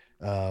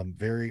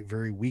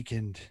very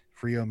weakened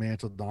Frio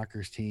Mantle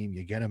Dockers team.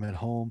 You get them at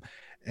home,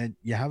 and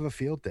you have a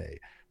field day.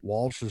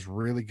 Walsh is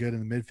really good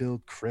in the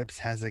midfield. Cripps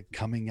has a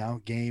coming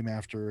out game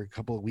after a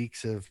couple of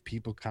weeks of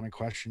people kind of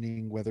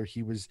questioning whether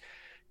he was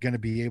going to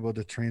be able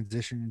to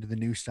transition into the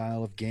new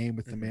style of game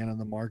with the Hmm. man on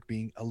the mark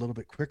being a little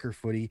bit quicker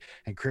footy,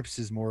 and Cripps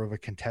is more of a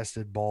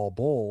contested ball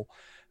bowl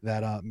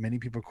that many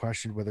people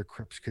questioned whether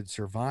Cripps could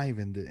survive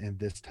in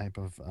this type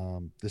of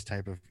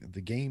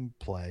the game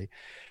play.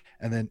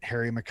 And then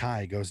Harry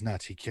Mackay goes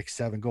nuts. He kicks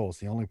 7 goals.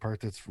 The only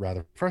part that's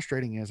rather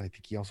frustrating is I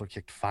think he also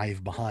kicked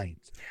 5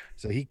 behinds.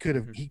 So Hmm. he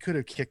could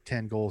have kicked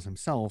 10 goals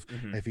himself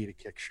Hmm. if he'd have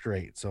kicked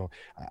straight. So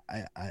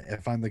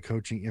if I'm the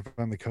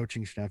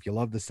coaching staff, you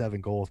love the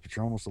 7 goals, but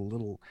you're almost a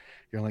little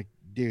you're like,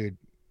 dude,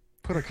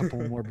 put a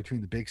couple more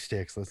between the big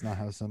sticks. Let's not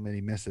have so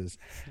many misses.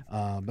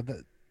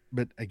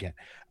 But again,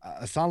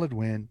 a solid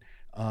win.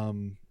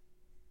 Um,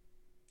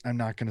 I'm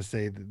not going to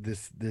say that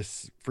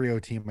this Frio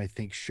team I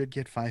think should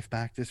get 5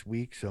 back this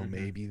week, so Hmm.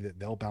 maybe that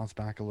they'll bounce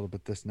back a little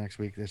bit this next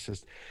week. It's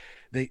just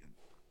they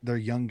their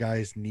young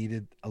guys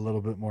needed a little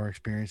bit more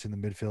experience in the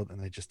midfield,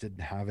 and they just didn't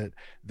have it.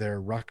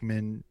 Their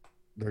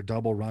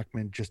double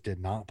ruckman just did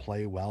not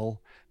play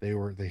well.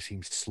 They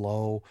seemed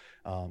slow.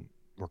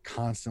 Were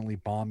constantly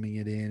bombing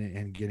it in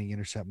and getting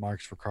intercept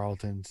marks for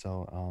Carlton.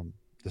 So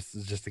this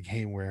is just a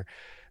game where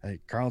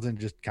Carlton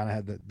just kind of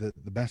had the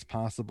best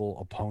possible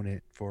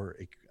opponent for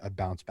a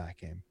bounce back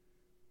game.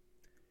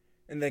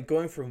 And then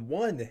going from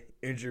one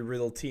injury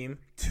riddled team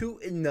to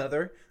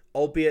another,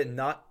 albeit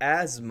not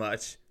as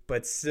much,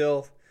 but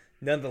still,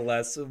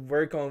 nonetheless,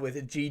 we're going with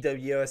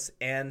GWS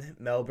and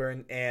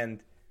Melbourne.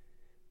 And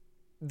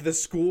the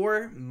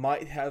score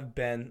might have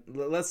been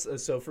let's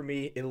so for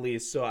me at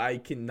least, so I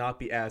cannot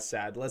be as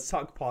sad. Let's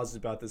talk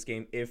positive about this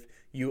game if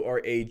you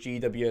are a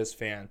GWS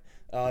fan,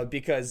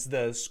 because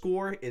the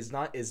score is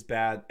not as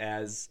bad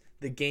as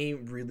the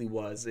game really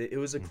was. It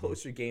was a Mm-hmm.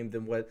 closer game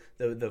than what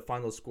the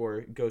final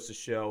score goes to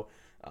show.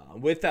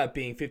 With that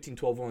being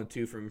 15-12 on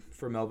 2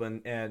 for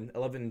Melbourne and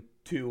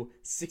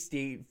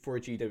 11-68 for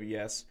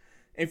GWS.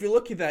 And if you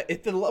look at that,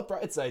 if the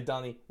bright side,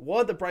 Donnie,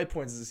 one of the bright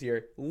points is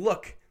here.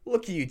 Look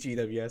at you,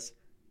 GWS.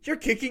 You're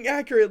kicking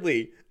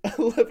accurately.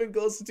 11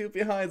 goals to 2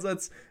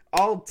 behinds.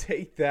 I'll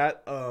take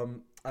that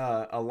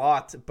a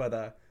lot,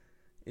 but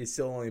it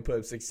still only put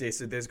up 6 days,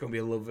 so there's going to be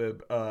a little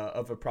bit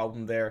of a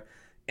problem there.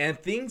 And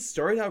things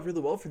started out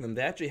really well for them.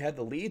 They actually had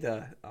the lead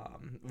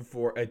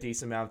for a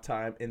decent amount of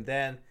time, and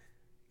then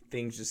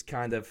things just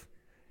kind of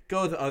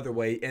go the other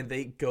way, and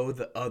they go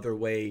the other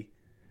way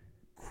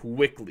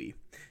quickly.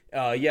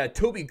 Yeah,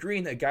 Toby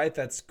Green, a guy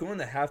that's going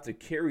to have to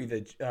carry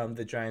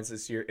the Giants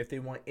this year if they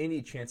want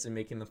any chance of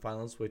making the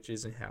finals, which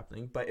isn't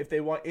happening. But if they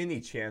want any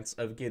chance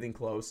of getting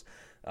close,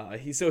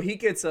 he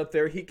gets up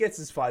there. He gets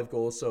his 5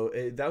 goals. So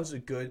that was a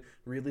good,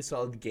 really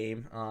solid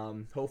game.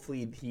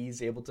 Hopefully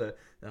he's able to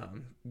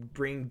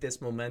bring this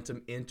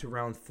momentum into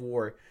round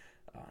 4.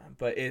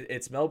 But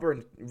it's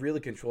Melbourne really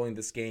controlling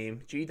this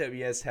game.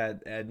 GWS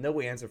had no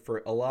answer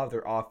for a lot of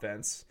their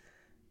offense.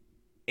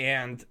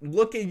 And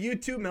look at you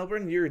too,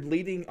 Melbourne. You're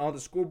leading on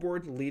the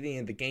scoreboard, leading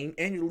in the game,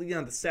 and you're leading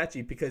on the stat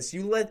sheet because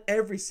you led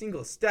every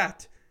single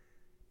stat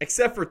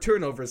except for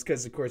turnovers,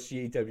 because of course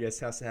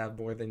GWS has to have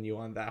more than you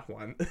on that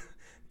one.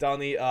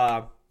 Donnie,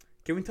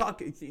 can we talk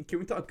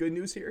good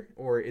news here,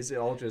 or is it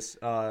all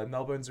just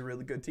Melbourne's a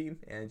really good team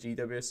and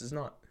GWS is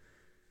not?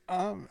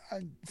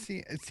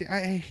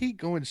 I hate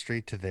going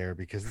straight to there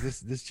because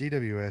this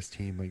GWS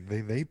team, like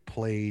they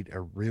played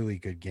a really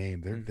good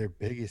game. Their Mm-hmm.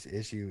 biggest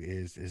issue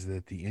is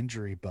that the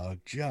injury bug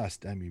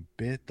just, I mean,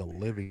 bit the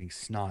living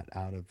snot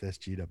out of this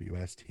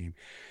GWS team.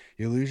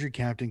 You lose your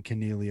captain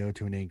Canelio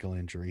to an ankle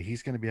injury.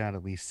 He's going to be out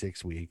at least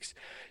 6 weeks.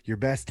 Your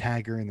best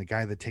tagger and the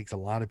guy that takes a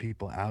lot of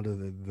people out of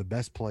the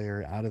best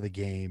player out of the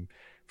game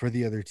for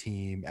the other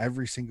team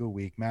every single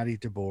week, Matty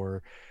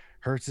DeBoer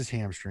hurts his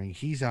hamstring.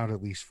 He's out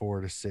at least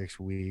 4 to 6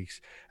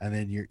 weeks. And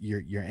then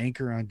your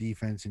anchor on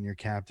defense and your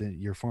captain,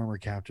 your former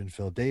captain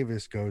Phil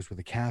Davis, goes with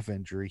a calf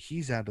injury.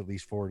 He's out at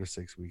least 4 to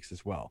 6 weeks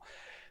as well.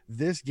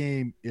 This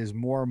game is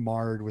more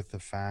marred with the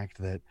fact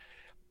that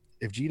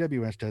if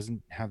GWS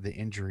doesn't have the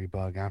injury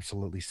bug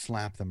absolutely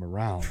slap them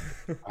around,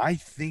 I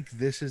think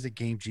this is a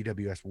game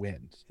GWS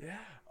wins. Yeah.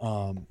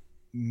 Um,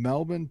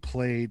 Melbourne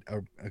played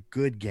a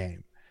good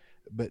game,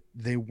 but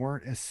they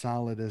weren't as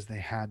solid as they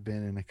had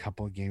been in a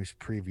couple of games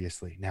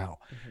previously. Now,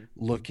 Mm-hmm.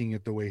 looking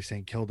at the way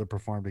St. Kilda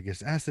performed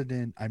against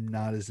Essendon, I'm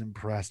not as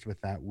impressed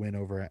with that win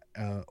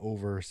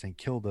over St.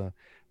 Kilda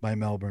by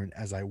Melbourne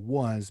as I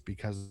was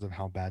because of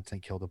how bad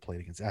St. Kilda played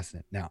against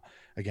Essendon. Now,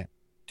 again,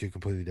 two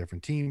completely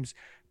different teams,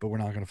 but we're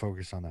not going to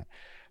focus on that.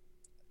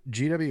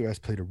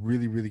 GWS played a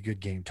really, really good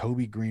game.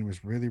 Toby Green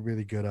was really,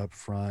 really good up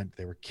front.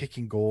 They were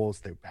kicking goals.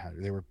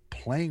 They were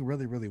playing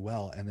really, really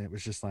well. And it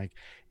was just like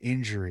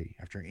injury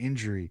after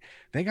injury.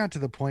 They got to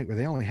the point where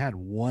they only had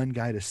one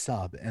guy to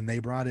sub, and they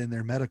brought in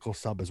their medical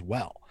sub as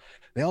well.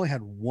 They only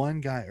had one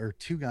guy or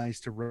two guys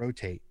to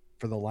rotate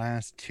for the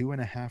last two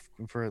and a half,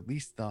 for at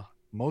least the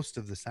most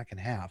of the second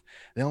half.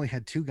 They only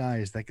had two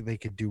guys that they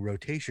could do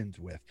rotations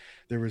with.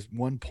 There was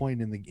one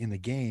point in the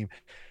game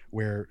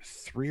where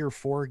three or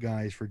four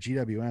guys for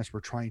GWS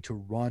were trying to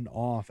run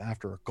off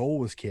after a goal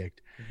was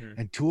kicked, Hmm.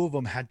 and two of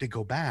them had to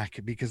go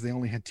back because they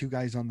only had two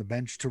guys on the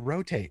bench to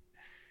rotate.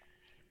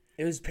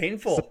 It was So,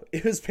 painful.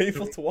 It was so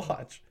painful to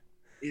watch.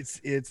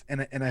 it's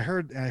and I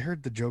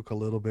heard the joke a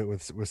little bit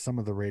with some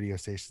of the radio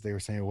stations. They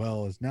were saying,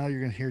 well, is now you're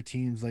going to hear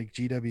teams like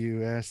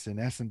GWS and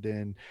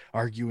Essendon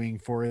arguing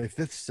for a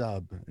fifth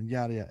sub and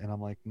yada yada. And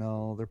I'm like,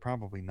 no, they're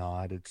probably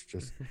not. It's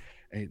just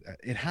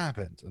it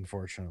happens.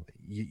 Unfortunately,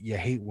 you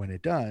hate when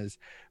it does,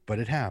 but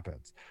it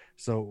happens.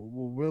 So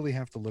we'll really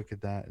have to look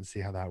at that and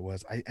see how that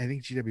was. I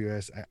think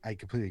GWS. I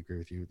completely agree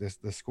with you.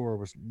 The score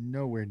was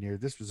nowhere near.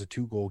 This was a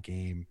 2-goal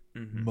game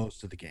Hmm.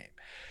 most of the game.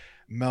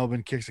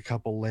 Melbourne kicks a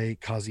couple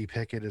late. Kazi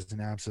Pickett is an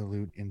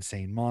absolute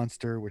insane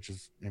monster, which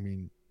is, I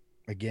mean,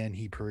 again,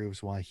 he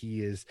proves why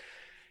he is.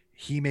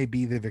 He may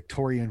be the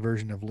Victorian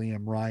version of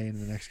Liam Ryan in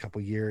the next couple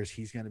years.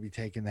 He's going to be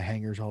taking the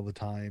hangers all the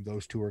time.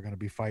 Those two are going to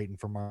be fighting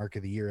for Mark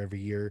of the Year every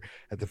year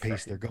at the pace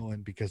Right. they're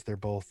going because they're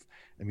both,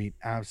 I mean,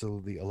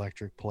 absolutely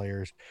electric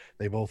players.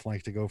 They both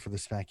like to go for the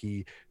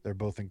specky. They're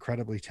both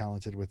incredibly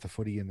talented with the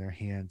footy in their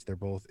hands. They're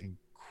both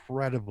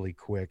incredibly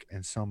quick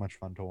and so much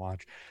fun to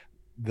watch.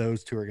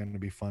 Those two are going to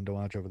be fun to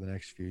watch over the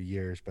next few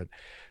years. But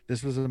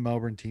this was a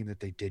Melbourne team that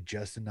they did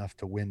just enough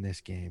to win this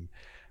game.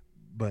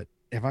 But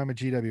if I'm a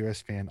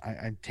GWS fan,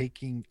 I'm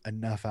taking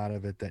enough out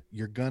of it that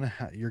you're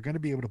gonna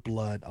be able to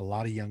blood a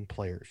lot of young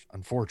players.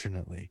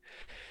 Unfortunately,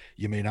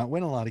 you may not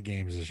win a lot of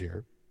games this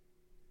year,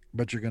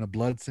 but you're going to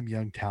blood some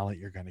young talent.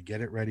 You're going to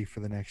get it ready for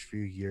the next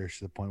few years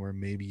to the point where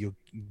maybe you'll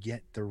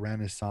get the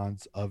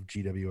renaissance of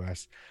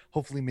GWS.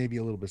 Hopefully, maybe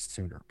a little bit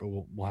sooner, but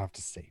we'll have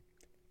to see.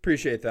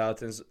 Appreciate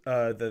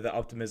the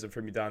optimism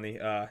from you, Donnie.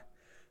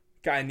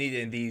 Kind of needed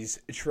in these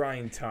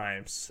trying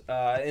times.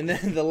 And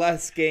then the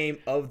last game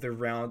of the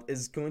round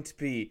is going to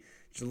be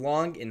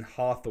Geelong and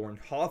Hawthorn.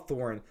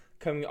 Hawthorn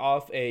coming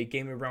off a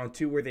game in round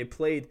two where they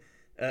played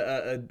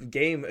a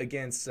game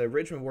against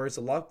Richmond where it's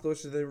a lot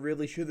closer than it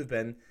really should have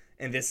been.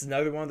 And this is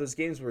another one of those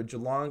games where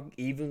Geelong,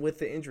 even with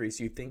the injuries,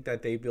 you think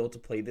that they'd be able to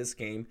play this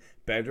game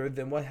better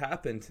than what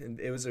happened. And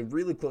it was a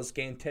really close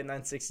game,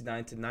 10-9,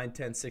 69 to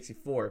 9-10,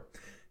 64.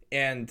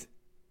 And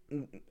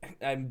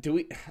I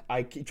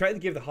tried to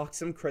give the Hawks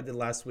some credit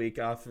last week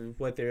off of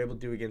what they were able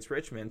to do against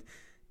Richmond.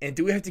 And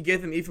do we have to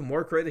give them even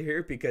more credit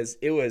here because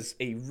it was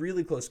a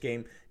really close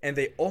game and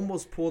they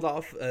almost pulled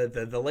off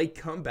the late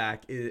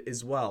comeback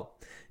as well.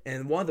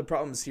 And one of the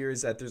problems here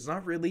is that there's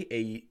not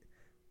really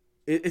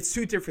it's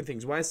two different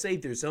things. When I say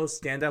there's no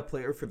standout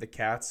player for the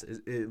Cats,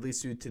 at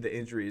least due to the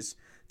injuries,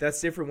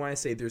 that's different when I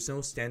say there's no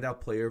standout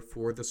player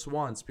for the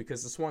Swans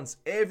because the Swans,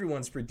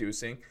 everyone's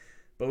producing.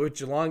 But with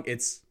Geelong,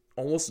 it's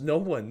almost no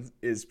one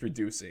is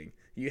producing.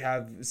 You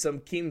have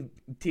some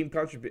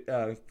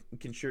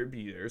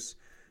contributors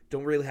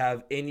don't really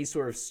have any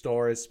sort of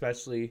star,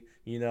 especially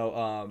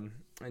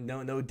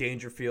no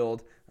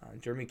Dangerfield.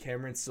 Jeremy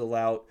Cameron's still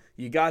out.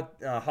 You got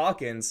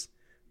Hawkins,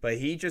 but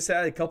he just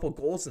had a couple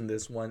goals in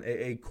this one.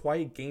 A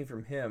quiet game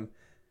from him.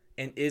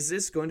 And is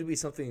this going to be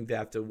something they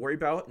have to worry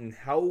about? And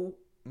how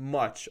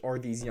much are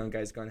these young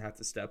guys going to have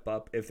to step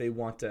up if they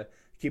want to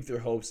keep their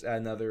hopes at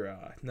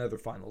another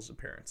finals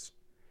appearance?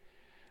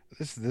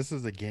 This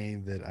is a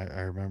game that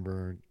I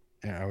remember.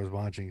 I was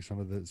watching some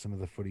of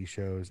the footy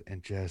shows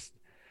and just,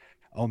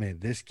 oh man,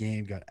 this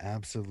game got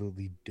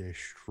absolutely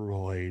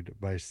destroyed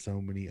by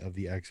so many of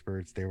the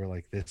experts. They were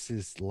like, "This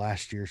is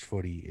last year's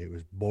footy. It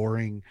was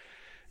boring.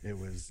 It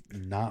was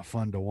not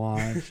fun to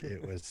watch.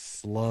 It was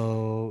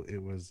slow.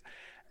 It was."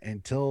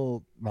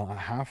 Until about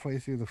halfway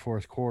through the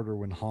fourth quarter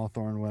when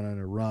Hawthorn went on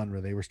a run where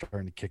they were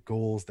starting to kick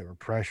goals, they were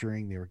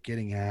pressuring, they were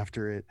getting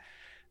after it,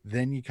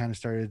 then you kind of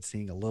started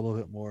seeing a little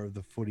bit more of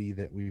the footy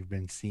that we've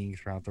been seeing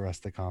throughout the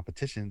rest of the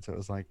competition. So it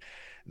was like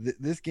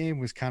this game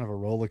was kind of a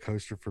roller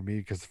coaster for me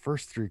because the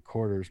first 3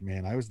 quarters,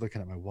 man, I was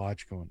looking at my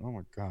watch going, "Oh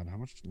my god, how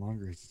much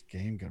longer is this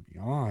game gonna be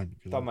on?"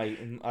 Because I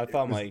it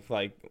thought was.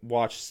 my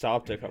watch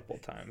stopped a couple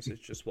times.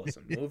 It just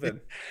wasn't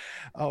moving.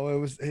 Oh, it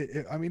was.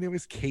 I mean, it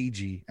was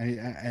cagey.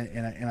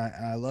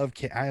 I love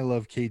I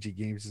love cagey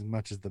games as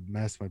much as the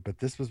mess one, but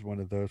this was one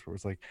of those where it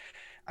was like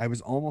I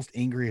was almost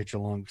angry at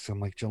Geelong. So I'm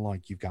like,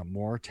 Geelong, you've got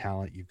more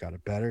talent, you've got a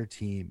better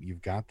team,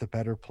 you've got the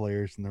better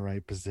players in the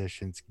right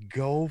positions.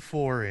 Go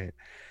for it.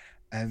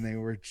 And they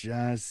were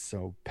just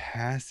so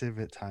passive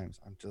at times.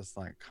 I'm just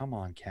like, come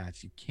on,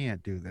 Cats, you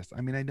can't do this.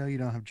 I mean, I know you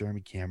don't have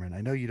Jeremy Cameron, I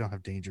know you don't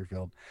have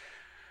Dangerfield,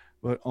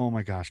 But oh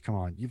my gosh, come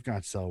on. You've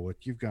got Selwood,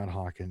 you've got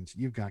Hawkins,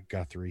 you've got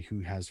Guthrie, who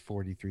has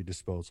 43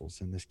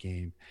 disposals in this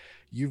game.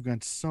 You've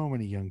got so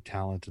many young,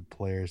 talented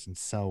players in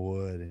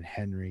Selwood and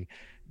Henry.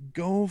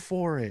 Go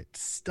for it.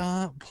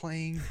 Stop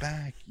playing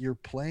back. You're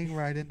playing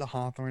right into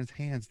Hawthorne's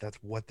hands. That's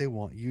what they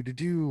want you to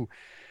do.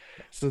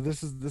 So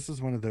this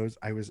is one of those.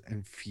 I was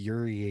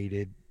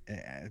infuriated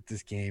at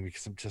this game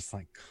because I'm just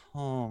like,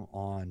 come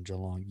on,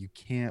 Geelong, you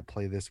can't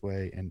play this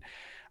way. And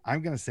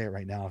I'm gonna say it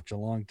right now: if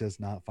Geelong does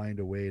not find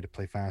a way to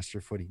play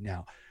faster footy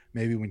now,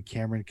 maybe when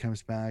Cameron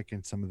comes back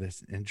and some of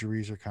this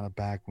injuries are kind of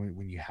back,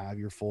 when you have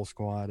your full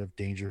squad of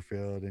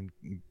Dangerfield and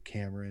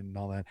Cameron and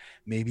all that,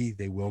 maybe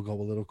they will go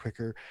a little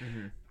quicker.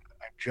 Mm-hmm.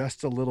 I'm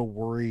just a little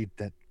worried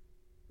that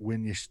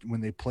when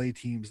they play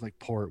teams like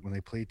Port, when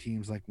they play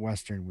teams like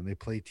Western, when they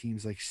play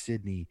teams like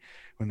Sydney,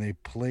 when they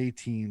play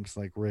teams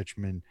like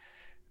Richmond,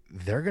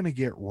 they're going to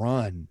get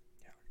run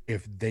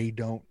if they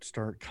don't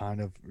start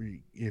kind of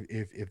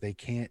if they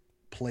can't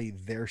play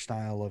their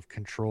style of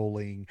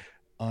controlling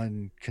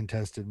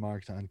uncontested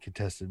mark to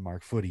uncontested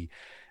mark footy.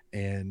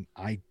 And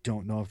I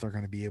don't know if they're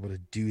going to be able to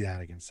do that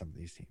against some of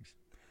these teams.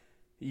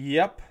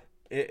 Yep,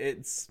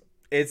 it's.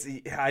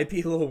 I'd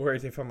be a little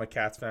worried if I'm a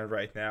Cats fan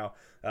right now.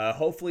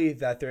 Hopefully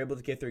that they're able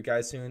to get their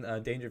guys soon.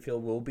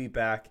 Dangerfield will be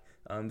back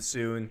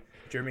soon.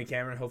 Jeremy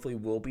Cameron hopefully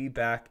will be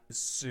back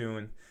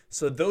soon.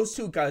 So those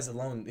two guys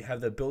alone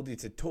have the ability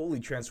to totally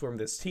transform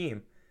this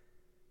team.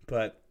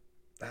 But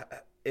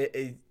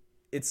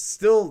it's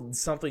still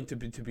something to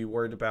be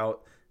worried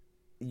about.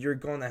 You're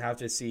going to have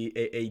to see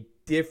a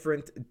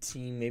different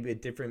team, maybe a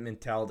different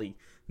mentality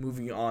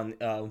moving on,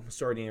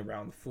 starting in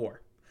round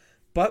 4.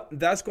 But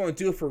that's going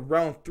to do it for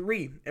round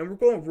 3, and we're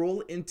going to roll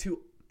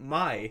into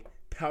my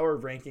power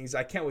rankings.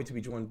 I can't wait to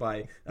be joined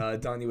by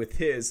Donnie with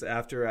his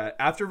after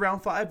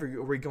round 5, or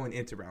are we going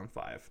into round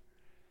 5?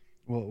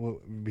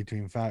 Well,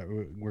 between five,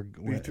 we're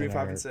between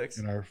 5 and 6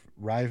 in our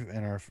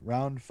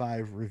round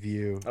 5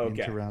 review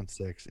into round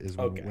 6 is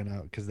when we went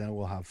out, because then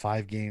we'll have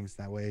 5 games.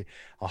 That way,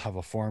 I'll have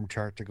a form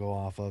chart to go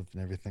off of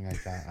and everything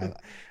like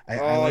that.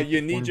 I like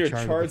you need your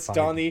charts,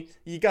 Donnie.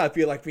 You gotta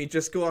be like me.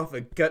 Just go off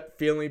a gut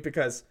feeling,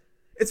 because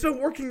it's been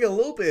working a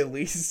little bit at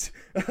least.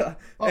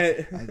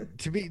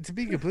 To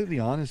be completely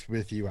honest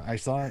with you, I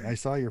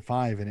saw your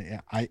 5,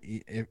 and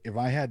if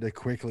I had to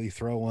quickly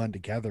throw one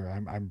together,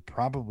 I'm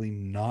probably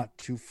not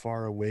too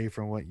far away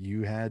from what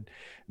you had.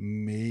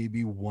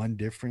 Maybe one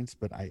difference,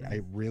 but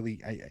I really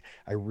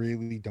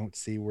don't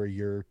see where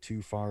you're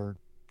too far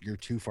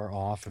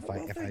off.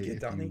 Thank you,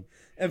 Donnie.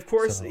 And of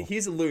course,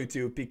 he's alluded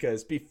to,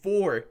 because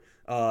before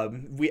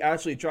we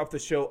actually drop the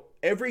show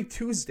every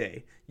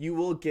Tuesday, you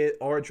will get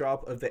our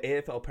drop of the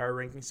AFL Power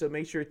Ranking. So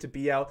make sure to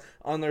be out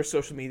on our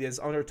social medias,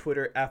 on our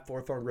Twitter at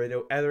Fourth Long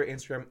Radio, at our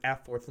Instagram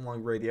at Fourth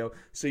Long Radio,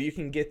 so you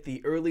can get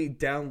the early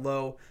down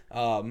low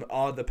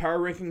on the Power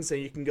Rankings, and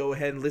you can go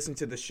ahead and listen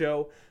to the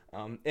show.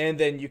 And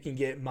then you can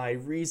get my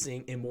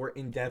reasoning and more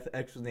in-depth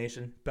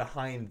explanation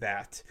behind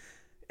that.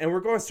 And we're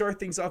going to start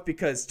things off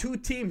because 2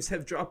 teams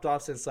have dropped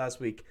off since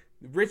last week.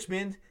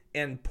 Richmond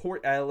and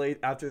Port Adelaide,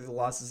 after the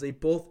losses, they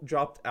both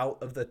dropped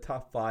out of the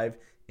top 5,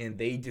 and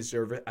they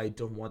deserve it. I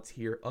don't want to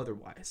hear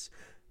otherwise.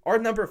 Our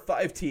number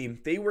 5 team,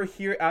 they were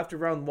here after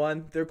round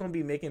 1. They're going to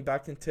be making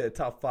back into the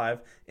top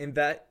 5, and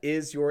that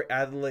is your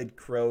Adelaide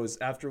Crows,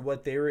 after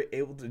what they were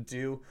able to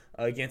do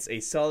against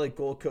a solid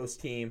Gold Coast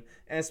team,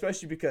 and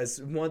especially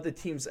because one of the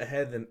teams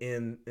ahead of them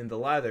in the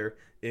ladder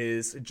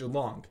is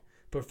Geelong.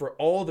 But for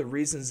all the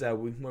reasons that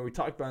when we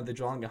talked about the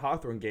Geelong and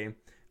Hawthorn game,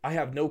 I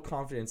have no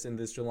confidence in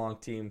this Geelong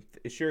team.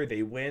 Sure,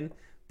 they win,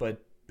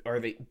 but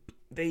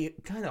they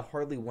kind of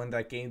hardly won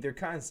that game. They're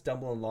kind of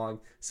stumbling along,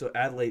 so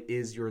Adelaide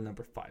is your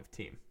number 5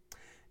 team.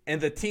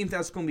 And the team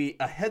that's going to be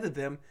ahead of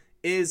them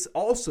is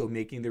also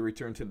making their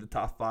return to the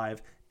top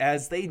 5,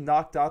 as they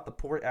knocked out the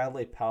Port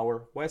Adelaide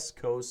Power. West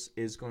Coast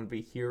is going to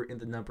be here in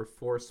the number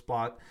 4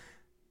 spot.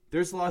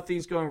 There's a lot of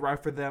things going right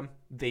for them.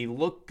 They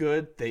look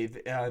good. They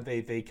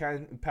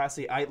kind of pass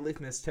the eye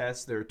litmus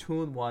test. They're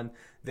 2-1.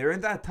 They're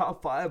in that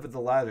top 5 of the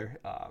ladder,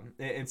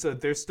 and so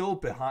they're still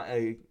behind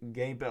a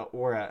game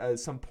or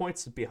some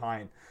points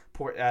behind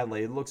Port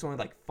Adelaide. It looks only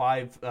like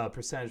 5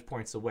 percentage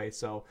points away.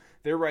 So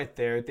they're right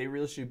there. They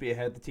really should be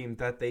ahead of the team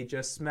that they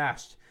just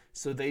smashed.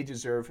 So they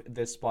deserve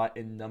this spot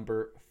in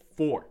number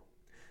 4.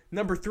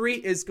 Number 3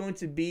 is going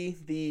to be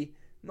the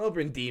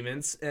Melbourne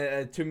Demons.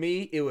 To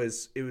me, it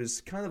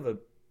was kind of a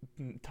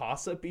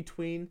toss-up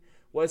between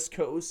West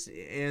Coast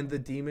and the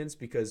Demons,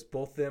 because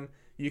both of them,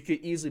 you could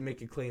easily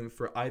make a claim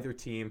for either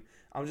team.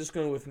 I'm just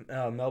going with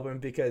Melbourne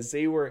because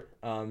they were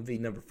the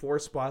number 4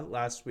 spot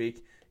last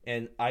week,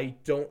 and I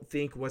don't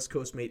think West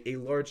Coast made a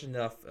large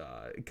enough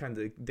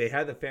they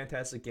had a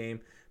fantastic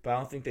game, but I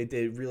don't think they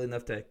did really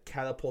enough to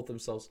catapult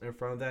themselves in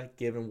front of that,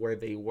 given where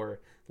they were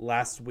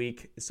last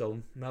week.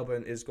 So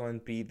Melbourne is going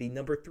to be the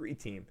number 3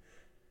 team.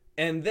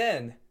 And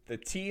then the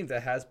team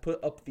that has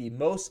put up the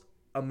most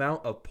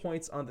amount of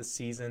points on the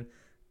season,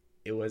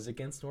 it was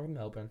against North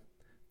Melbourne,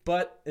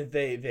 but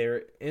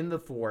they're in the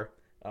 4.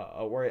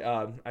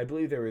 I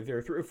believe they were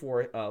 3 or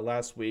 4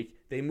 last week.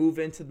 They move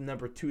into the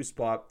number 2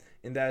 spot,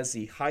 and that is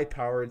the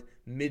high-powered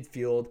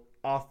midfield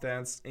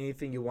offense.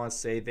 Anything you want to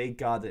say, they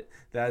got it.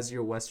 That is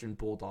your Western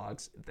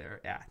Bulldogs. They're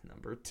at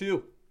number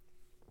 2.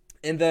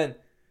 And then,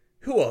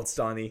 who else,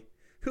 Donnie?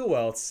 Who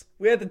else?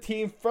 We had the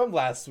team from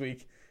last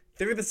week.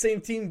 They're the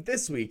same team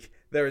this week.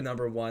 They're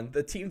number 1.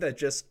 The team that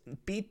just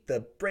beat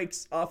the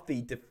brakes off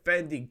the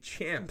defending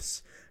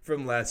champs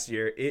from last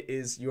year. It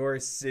is your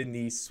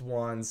Sydney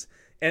Swans.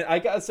 And I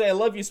gotta say, I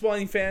love you,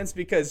 Swanee fans,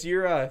 because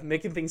you're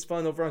making things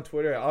fun over on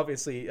Twitter,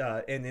 obviously,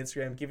 and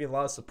Instagram, giving a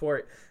lot of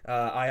support.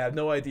 I have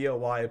no idea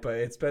why, but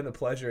it's been a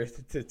pleasure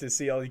to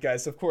see all you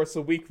guys. Of course,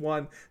 so week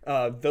 1,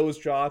 those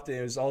dropped, and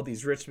it was all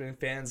these Richmond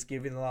fans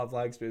giving a lot of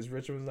likes, but it was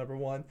Richmond number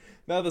 1.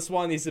 Now the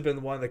Swanees have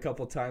been won a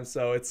couple times,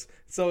 so it's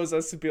always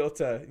us to be able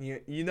to,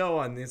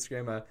 on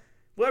Instagram,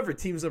 whatever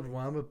team's number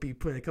 1, I'm going to be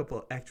putting a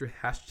couple extra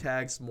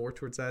hashtags more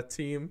towards that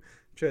team.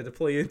 Try to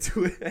play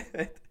into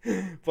it.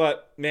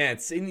 But, man,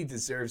 Sydney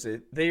deserves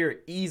it. They are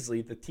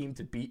easily the team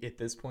to beat at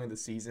this point of the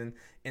season.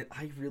 And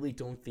I really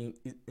don't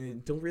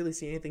really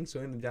see anything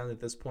slowing them down at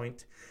this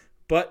point.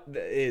 But it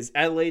is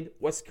Adelaide,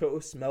 West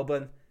Coast,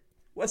 Melbourne,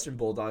 Western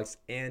Bulldogs,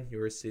 and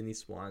your Sydney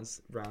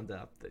Swans round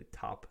up the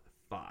top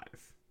 5.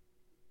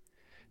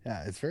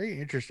 Yeah, it's very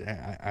interesting.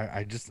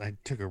 I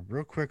took a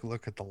real quick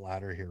look at the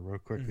ladder here real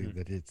quickly,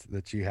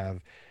 that you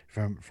have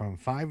from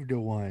 5 to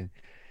 1.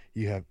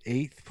 You have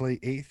eighth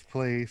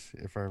place,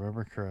 if I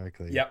remember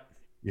correctly. Yep.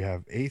 You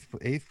have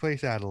eighth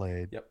place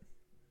Adelaide. Yep.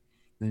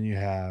 Then you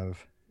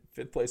have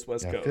 5th place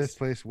West Coast. 5th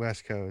place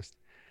West Coast,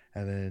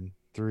 and then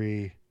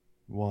 3,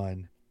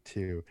 1,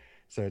 2.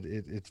 So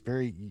it's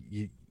very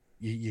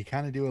you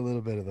kind of do a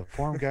little bit of the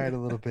form guide a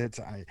little bit.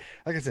 So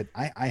like I said,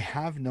 I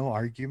have no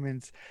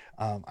arguments.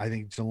 I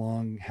think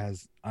Geelong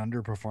has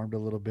underperformed a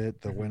little bit.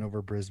 The win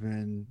over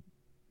Brisbane,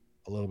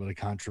 a little bit of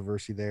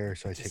controversy there,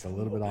 so I take a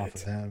little bit off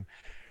of them.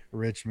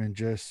 Richmond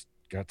just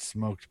got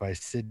smoked by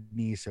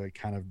Sydney, so it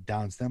kind of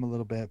downs them a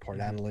little bit. Port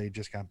Adelaide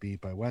just got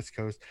beat by West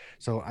Coast.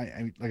 So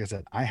I like I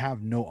said, I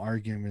have no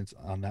arguments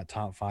on that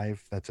top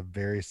 5. That's a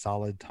very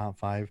solid top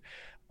 5.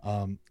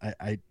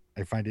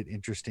 I find it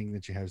interesting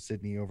that you have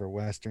Sydney over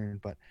Western,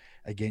 but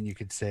again, you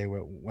could say,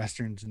 well,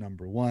 Western's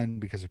number 1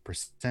 because of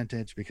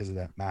percentage, because of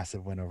that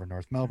massive win over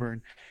North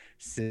Melbourne.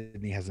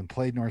 Sydney hasn't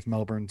played North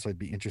Melbourne, so I'd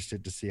be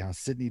interested to see how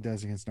Sydney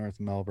does against North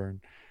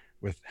Melbourne,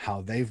 with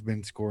how they've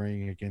been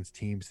scoring against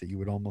teams that you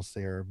would almost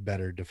say are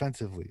better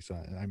defensively. So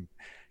I'm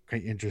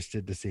quite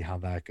interested to see how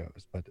that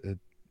goes. But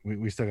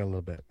we still got a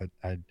little bit. But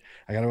I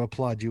got to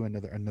applaud you.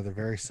 Another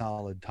very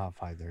solid top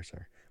 5 there,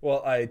 sir.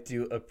 Well, I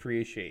do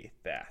appreciate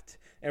that.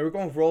 And we're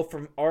going to roll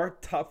from our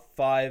top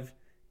 5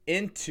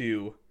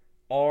 into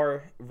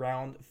our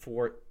round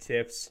 4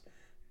 tips.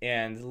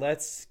 And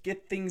let's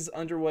get things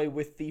underway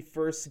with the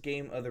first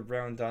game of the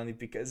round, Donnie,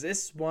 because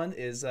this one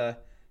is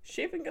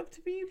shaping up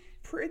to be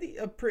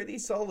a pretty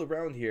solid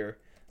round here.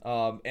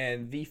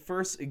 And the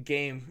first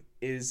game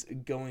is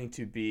going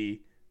to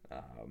be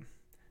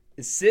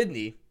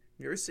Sydney,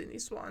 your Sydney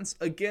Swans,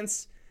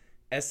 against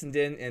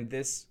Essendon. And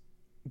this,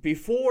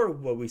 before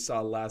what we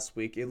saw last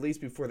week, at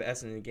least before the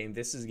Essendon game,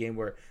 this is a game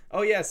where,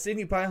 oh yeah,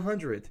 Sydney by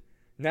 100.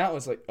 Now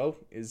it's like, oh,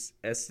 is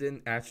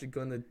Essendon actually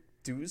going to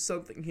do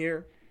something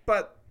here?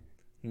 But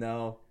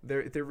no,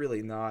 they're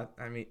really not.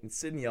 I mean,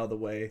 Sydney all the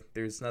way.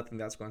 There's nothing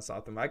that's going to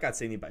stop them. I got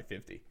Sydney by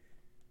 50.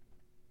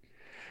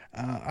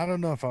 I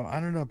don't know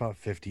about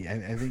 50.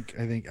 I think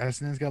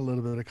Essendon's got a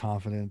little bit of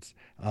confidence.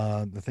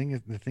 The thing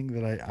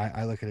that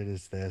I look at it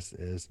as this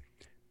is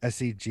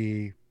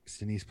SCG.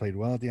 Sydney's played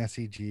well at the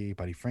SCG.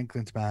 Buddy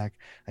Franklin's back.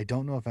 I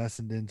don't know if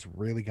Essendon's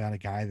really got a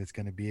guy that's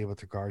going to be able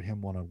to guard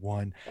him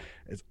one-on-one.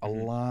 It's a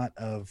lot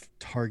of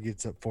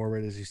targets up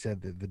forward, as you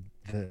said.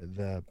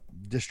 The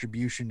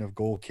distribution of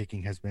goal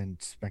kicking has been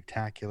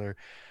spectacular.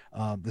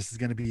 This is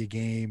going to be a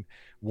game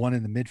won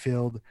in the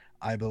midfield.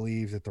 I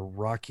believe that the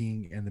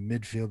rocking and the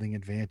midfielding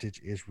advantage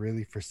is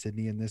really for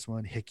Sydney in this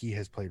one. Hickey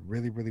has played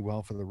really, really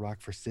well for the Rock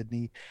for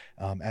Sydney.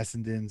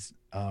 Essendon's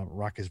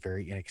Rock is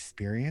very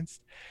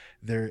inexperienced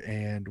there,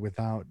 and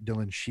without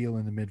Dylan Shield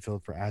in the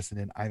midfield for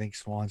Essendon, I think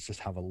Swans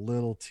just have a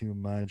little too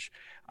much.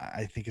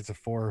 I think it's a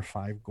 4 or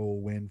 5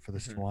 goal win for the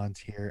Swans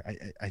here.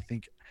 I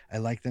think I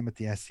like them at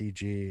the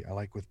SCG. I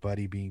like with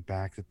Buddy being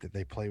back that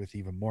they play with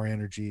even more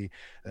energy.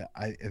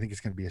 I think it's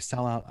going to be a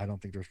sellout. I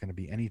don't think there's going to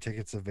be any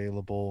tickets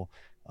available.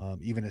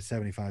 Even at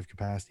 75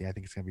 capacity, I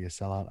think it's going to be a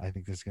sellout. I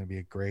think this is going to be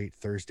a great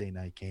Thursday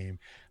night game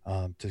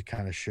to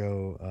kind of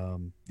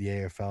show the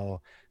AFL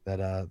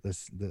that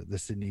the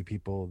Sydney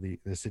people,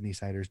 the Sydney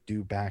Siders,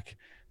 do back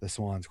the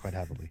Swans quite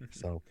heavily.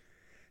 So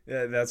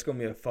yeah, that's going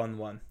to be a fun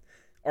one.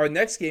 Our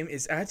next game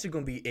is actually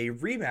going to be a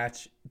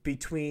rematch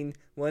between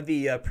one of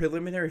the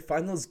preliminary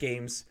finals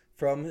games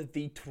from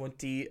the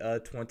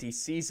 2020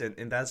 season,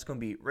 and that's going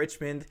to be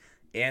Richmond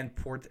and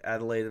Port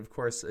Adelaide, of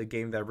course, a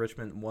game that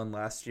Richmond won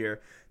last year.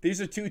 These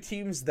are two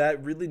teams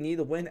that really need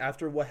a win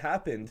after what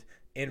happened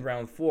in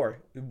round 4.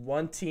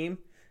 One team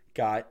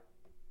got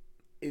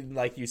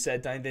like you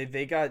said, Dine,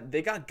 they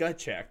got gut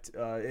checked.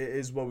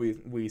 Is what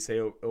we say,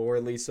 or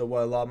at least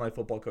what a lot of my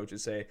football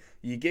coaches say.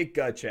 You get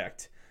gut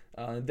checked.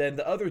 Then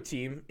the other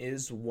team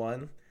is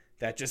one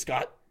that just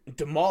got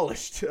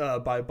demolished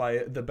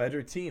by the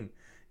better team.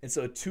 And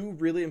so two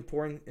really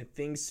important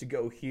things to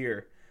go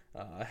here.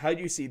 How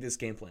do you see this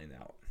game playing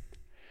out?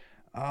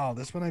 Oh,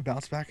 this one I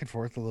bounce back and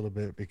forth a little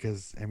bit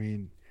because I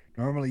mean,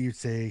 normally you'd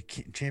say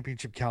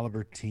championship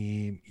caliber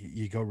team,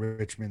 you go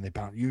Richmond,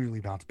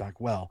 usually bounce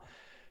back well.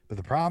 But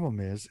the problem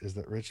is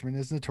that Richmond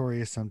is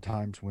notorious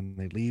sometimes when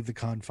they leave the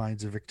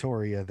confines of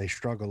Victoria, they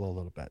struggle a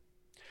little bit.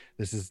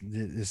 This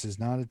is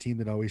not a team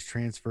that always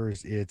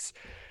transfers its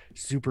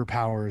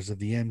superpowers of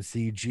the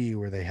MCG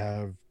where they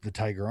have the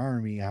Tiger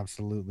Army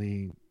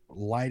absolutely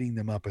lighting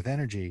them up with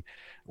energy.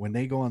 When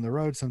they go on the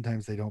road,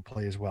 sometimes they don't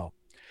play as well.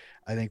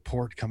 I think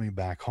Port coming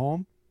back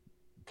home,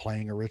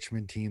 playing a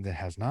Richmond team that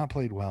has not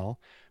played well.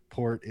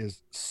 Port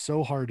is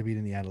so hard to beat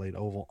in the Adelaide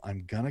Oval.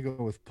 I'm going to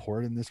go with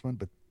Port in this one,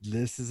 but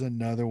this is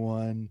another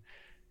one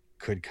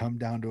could come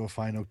down to a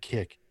final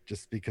kick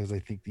just because I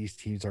think these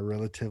teams are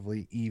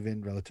relatively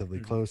even, relatively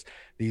close.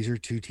 These are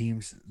two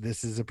teams.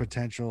 This is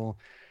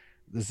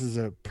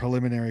a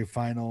preliminary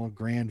final,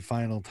 grand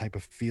final type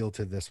of feel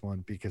to this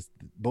one because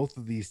both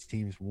of these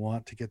teams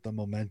want to get the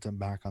momentum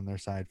back on their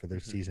side for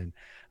their season.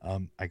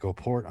 I go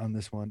Port on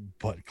this one,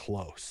 but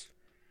close.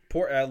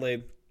 Port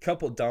Adelaide,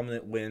 couple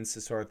dominant wins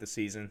to start the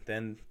season.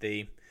 Then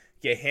they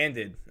get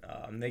handed.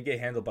 They get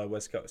handled by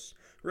West Coast.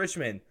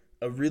 Richmond,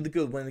 a really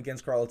good win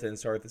against Carleton to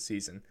start the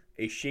season.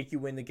 A shaky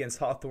win against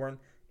Hawthorn,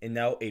 and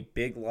now a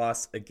big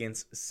loss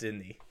against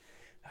Sydney.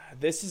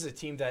 This is a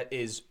team that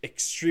is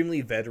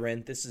extremely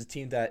veteran. This is a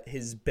team that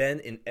has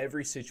been in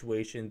every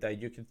situation that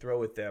you can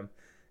throw at them,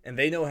 and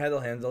they know how to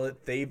handle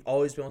it. They've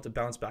always been able to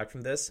bounce back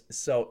from this.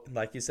 So,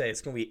 like you say,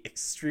 it's going to be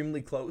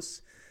extremely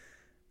close.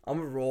 I'm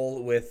going to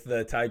roll with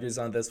the Tigers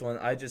on this one.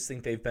 I just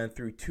think they've been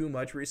through too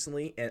much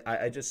recently, and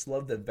I just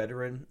love the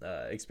veteran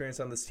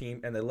experience on this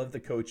team, and I love the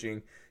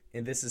coaching.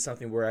 And this is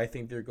something where I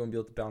think they're going to be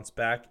able to bounce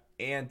back.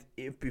 And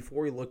if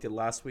before we looked at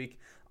last week,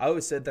 I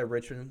always said that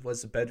Richmond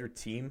was a better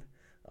team.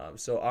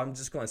 So I'm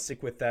just going to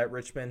stick with that.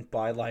 Richmond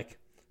by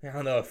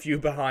a few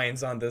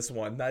behinds on this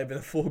one. Not even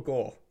a full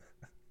goal.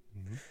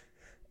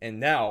 And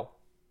now,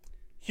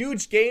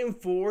 huge game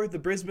for the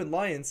Brisbane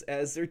Lions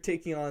as they're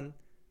taking on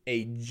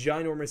a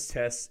ginormous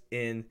test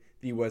in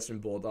the Western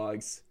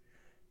Bulldogs.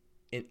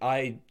 And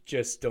I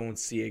just don't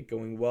see it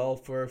going well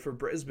for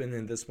Brisbane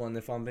in this one,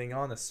 if I'm being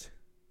honest.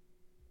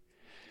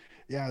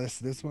 Yeah,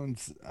 this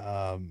one's.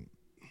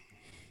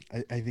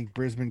 I think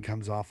Brisbane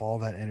comes off all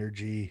that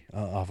energy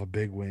off a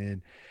big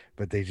win,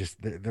 but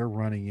they're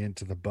running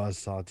into the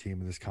buzzsaw team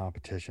of this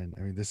competition.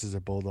 I mean, this is a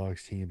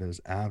Bulldogs team that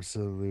is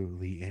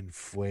absolutely in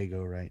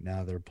fuego right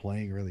now. They're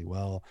playing really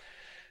well.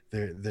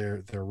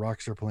 Their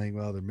rucks are playing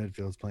well. Their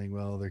midfield's playing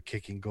well. They're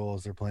kicking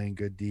goals. They're playing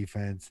good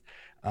defense.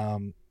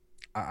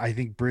 I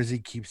think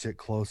Brizzy keeps it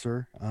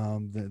closer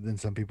than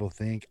some people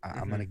think.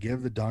 I'm going to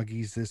give the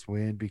Doggies this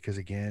win because,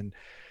 again,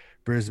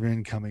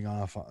 Brisbane coming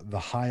off the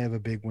high of a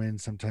big win.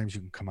 Sometimes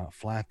you can come out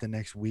flat the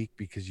next week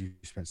because you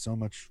spent so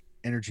much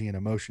energy and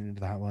emotion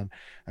into that one.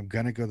 I'm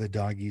going to go the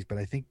Doggies, but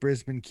I think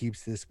Brisbane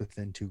keeps this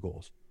within 2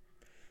 goals.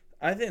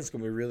 I think it's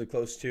going to be really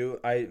close, too.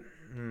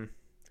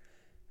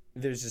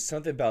 There's just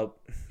something about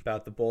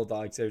the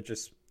Bulldogs that are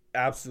just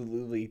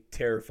absolutely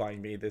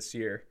terrifying me this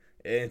year.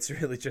 It's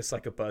really just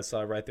like a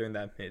buzzsaw right there in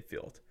that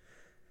midfield.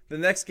 The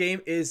next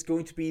game is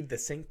going to be the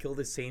St.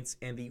 Kilda Saints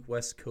and the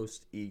West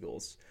Coast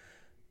Eagles.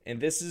 And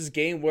this is a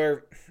game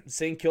where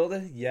St.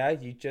 Kilda,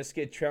 you just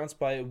get trounced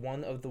by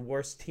one of the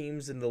worst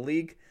teams in the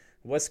league.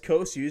 West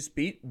Coast, you just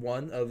beat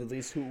one of at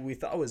least who we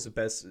thought was the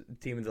best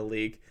team in the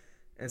league.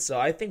 And so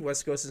I think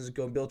West Coast is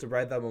going to be able to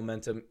ride that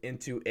momentum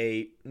into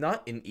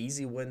not an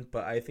easy win,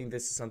 but I think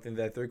this is something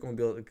that they're going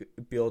to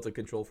be able to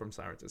control from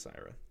siren to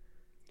siren.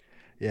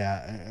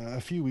 Yeah,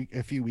 a few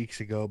weeks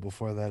ago,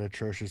 before that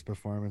atrocious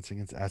performance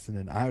against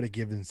Essendon, I would have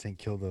given St.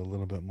 Kilda a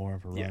little bit more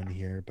of a run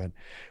here. But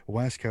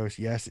West Coast,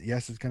 yes,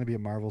 it's going to be a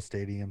Marvel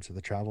Stadium, so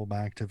the travel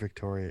back to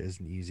Victoria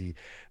isn't easy.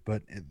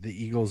 But the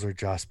Eagles are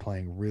just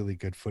playing really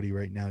good footy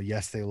right now.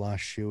 Yes, they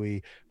lost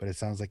Shuey, but it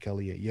sounds like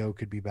Elliot Yeo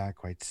could be back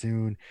quite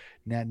soon.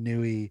 Nat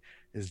Nui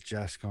is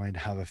just going to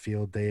have a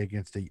field day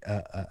against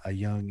a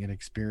young,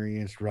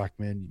 inexperienced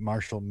ruckman.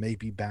 Marshall may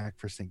be back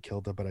for St.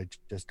 Kilda, but I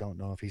just don't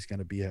know if he's going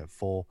to be at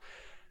full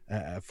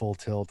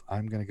tilt.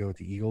 I'm going to go with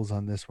the Eagles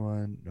on this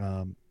one.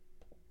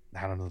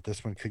 I don't know.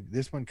 This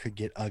one could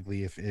get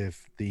ugly if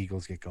the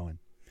Eagles get going.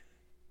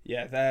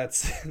 Yeah,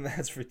 that's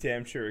for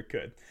damn sure it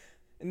could.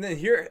 And then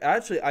here,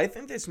 actually, I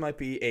think this might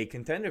be a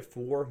contender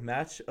for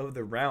match of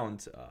the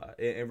round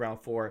in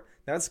round 4.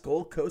 That's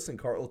Gold Coast and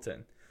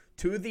Carlton.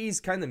 Two of these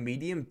kind of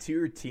medium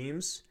tier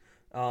teams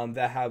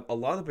that have a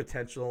lot of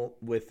potential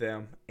with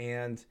them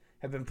and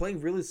have been playing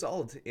really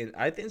solid. And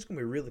I think it's going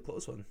to be a really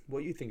close one.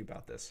 What do you think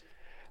about this?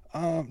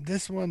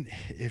 This one,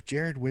 if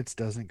Jared Witz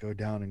doesn't go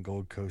down in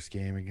Gold Coast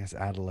game against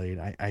Adelaide,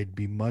 I'd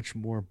be much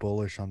more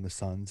bullish on the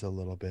Suns a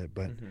little bit.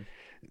 But Hmm.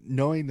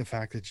 knowing the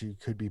fact that you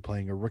could be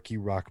playing a rookie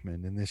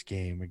Ruckman in this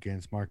game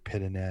against Mark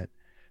Pittonet,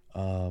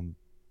 um,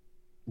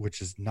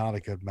 which is not a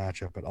good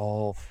matchup at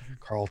all.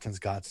 Carlton's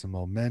got some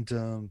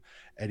momentum.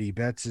 Eddie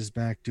Betts is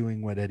back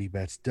doing what Eddie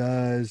Betts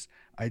does.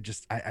 I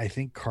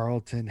think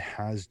Carlton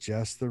has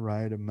just the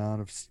right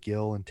amount of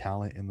skill and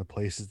talent in the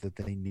places that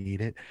they need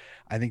it.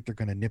 I think they're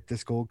going to nip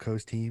this Gold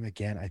Coast team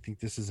again. I think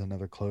this is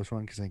another close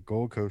one because I think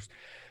Gold Coast,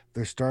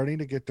 they're starting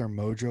to get their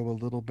mojo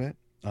a little bit.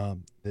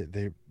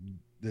 They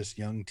this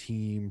young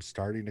team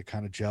starting to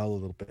kind of gel a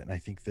little bit, and I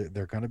think that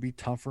they're going to be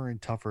tougher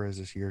and tougher as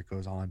this year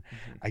goes on.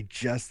 Hmm. I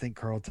just think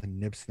Carlton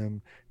nips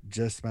them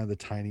just by the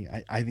tiny.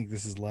 I think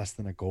this is less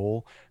than a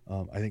goal.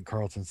 I think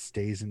Carlton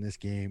stays in this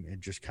game and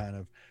just kind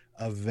of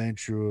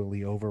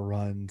eventually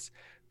overruns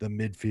the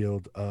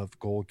midfield of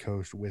Gold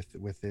Coast with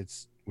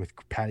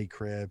Patty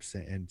Cripps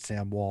and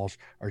Sam Walsh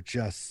are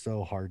just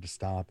so hard to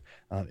stop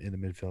in the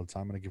midfield. So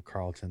I'm going to give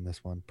Carlton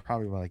this one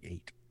probably by like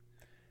 8.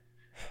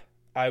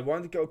 I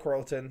wanted to go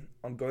Carlton.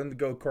 I'm going to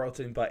go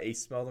Carlton by a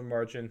smaller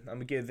margin. I'm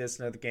gonna give this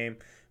another game,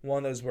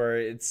 one of those where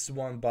it's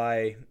won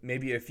by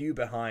maybe a few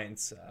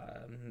behinds.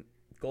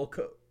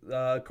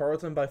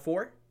 Carlton by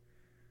 4.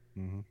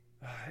 Mm-hmm.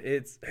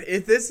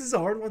 This is a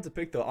hard one to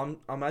pick though.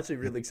 I'm actually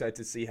really excited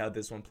to see how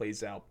this one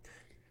plays out.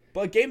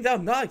 But a game that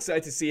I'm not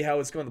excited to see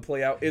how it's going to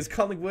play out is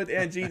Collingwood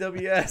and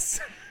GWS.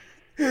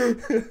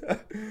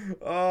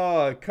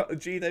 Oh,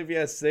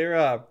 GWS,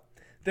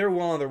 they're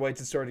well on their way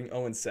to starting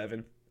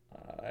 0-7,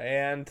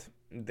 and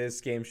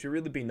this game should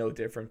really be no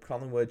different.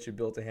 Collingwood should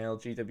be able to handle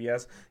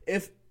GWS.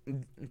 If,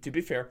 to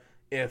be fair,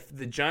 if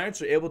the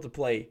Giants are able to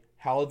play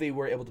how they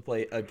were able to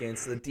play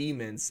against the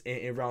Demons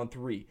in round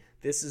 3,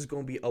 this is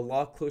going to be a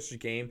lot closer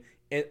game,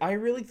 and I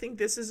really think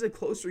this is a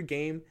closer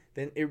game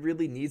than it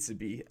really needs to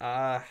be.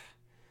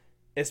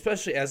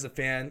 Especially as a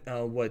fan,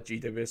 what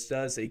GWS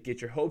does, they get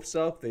your hopes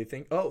up. They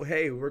think, oh,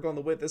 hey, we're going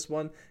to win this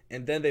one,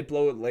 and then they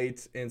blow it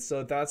late. And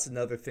so that's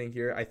another thing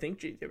here. I think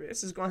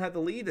GWS is going to have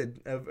the lead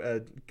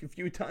a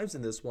few times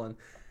in this one.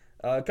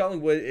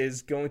 Collingwood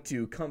is going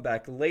to come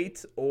back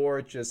late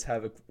or just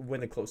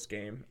win a close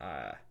game.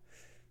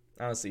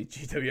 Honestly,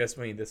 GWS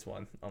winning this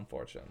one,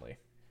 unfortunately.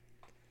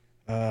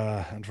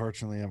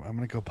 Unfortunately, I'm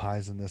going to go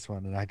Pies in this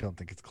one, and I don't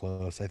think it's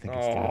close. I think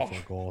it's three or Oh.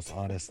 four goals.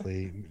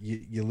 Honestly,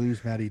 you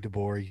lose Matty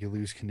DeBoer, you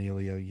lose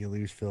Canelio, you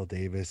lose Phil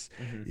Davis.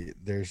 Hmm.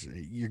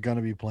 You're going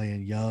to be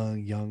playing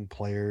young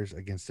players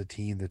against a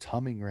team that's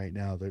humming right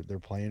now. They're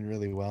playing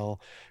really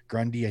well.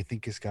 Grundy, I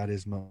think, has got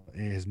his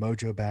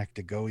mojo back.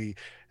 DeGoey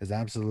is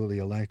absolutely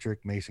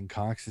electric. Mason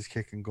Cox is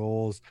kicking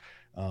goals.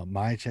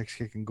 Mychek's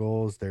kicking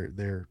goals.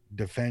 Their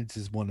defense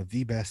is one of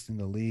the best in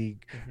the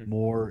league. Hmm.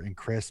 Moore and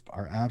Crisp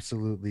are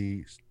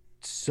absolutely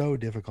so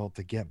difficult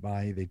to get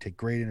by. They take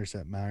great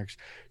intercept marks.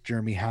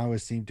 Jeremy Howe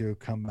has seemed to have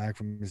come back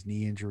from his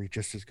knee injury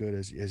just as good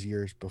as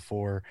years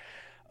before.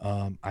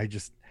 I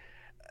just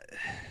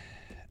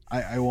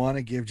I want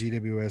to give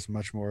GWS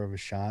much more of a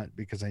shot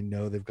because I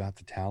know they've got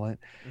the talent.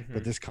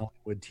 But Hmm. this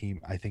Collingwood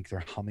team, I think they're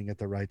humming at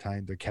the right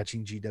time. They're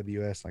catching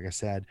GWS, like I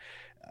said,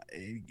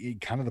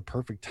 kind of the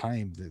perfect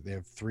time. They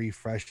have 3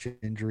 fresh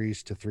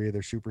injuries to 3 of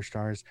their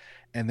superstars,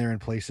 and they're in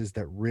places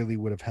that really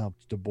would have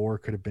helped.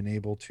 DeBoer could have been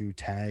able to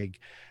tag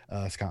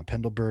Scott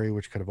Pendlebury,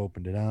 which could have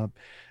opened it up.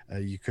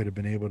 You could have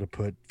been able to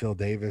put Phil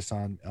Davis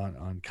on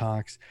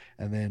Cox,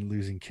 and then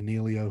losing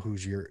Canelio,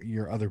 who's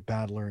your other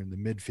battler in the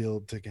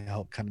midfield, to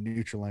help kind of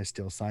neutralize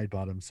Steel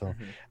Sidebottom. So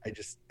Hmm.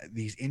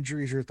 these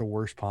injuries are at the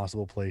worst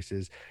possible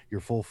places.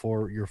 Your full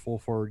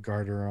forward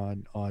guarder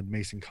on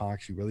Mason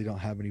Cox, you really don't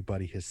have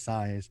anybody his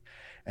size,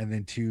 and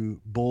then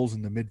 2 bulls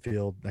in the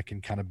midfield that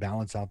can kind of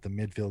balance out the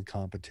midfield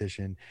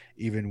competition,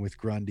 even with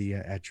Grundy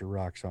at your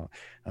rock. So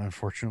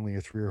unfortunately,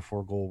 a 3 or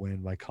 4 goal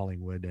win by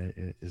Collingwood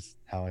is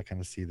how I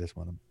kind of see this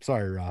one. I'm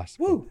sorry, Ross,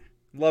 but Woo!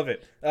 Love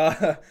it.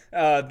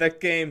 That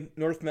game,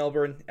 North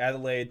Melbourne,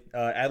 Adelaide.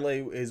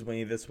 Adelaide is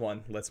winning this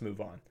one. Let's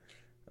move on.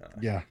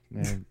 yeah,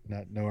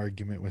 no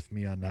argument with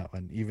me on that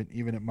one.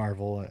 Even at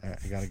Marvel,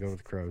 I got to go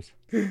with Crows.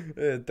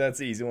 That's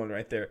the easy one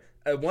right there.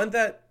 One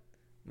that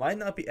might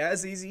not be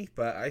as easy,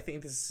 but I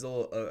think this is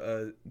still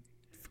a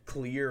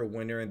clear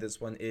winner in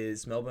this one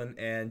is Melbourne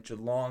and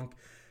Geelong.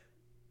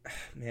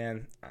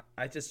 Man,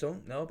 I just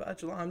don't know about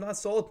Geelong. I'm not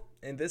sold.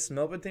 And this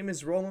Melbourne team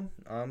is rolling.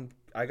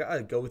 I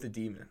gotta go with the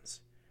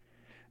Demons.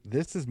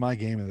 This is my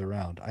game of the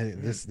round.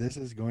 Mm-hmm. This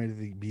is going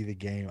to be the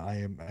game I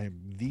am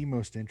the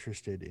most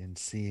interested in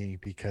seeing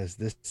because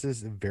this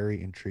is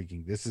very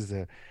intriguing. This is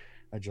a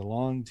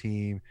Geelong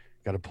team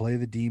got to play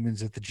the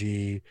Demons at the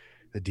G.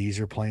 The D's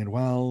are playing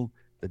well.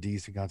 The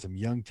D's have got some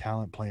young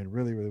talent playing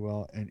really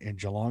well, and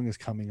Geelong is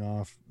coming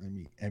off.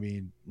 I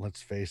mean,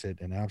 let's face it,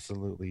 an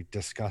absolutely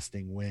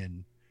disgusting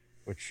win,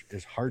 which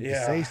is hard to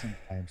say Yeah.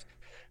 sometimes,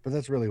 but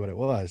that's really what it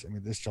was. I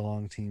mean, this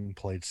Geelong team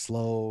played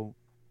slow,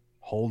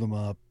 hold them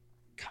up,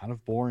 kind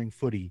of boring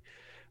footy,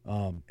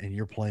 and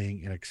you're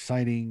playing an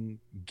exciting,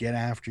 get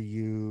after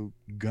you,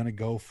 gonna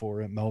go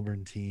for it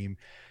Melbourne team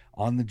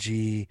on the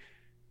G.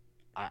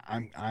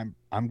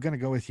 I'm gonna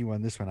go with you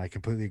on this one. I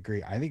completely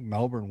agree. I think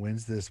Melbourne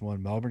wins this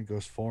one. Melbourne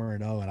goes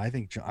 4-0, and I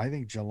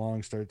think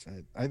Geelong starts.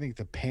 I think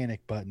the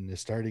panic button is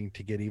starting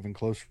to get even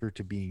closer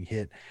to being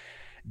hit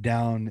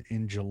down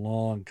in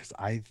Geelong, because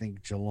I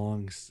think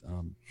Geelong's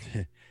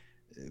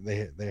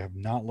they have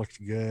not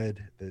looked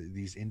good.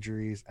 These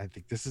injuries. I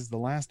think this is the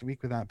last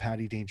week without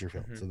Paddy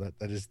Dangerfield, Hmm. so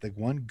that is the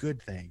one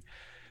good thing.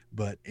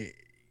 But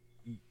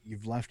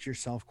you've left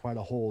yourself quite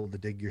a hole to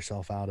dig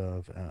yourself out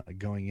of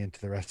going into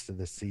the rest of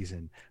this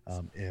season,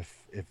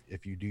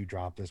 if you do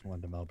drop this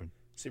one to Melbourne.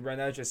 See, right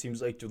now it just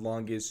seems like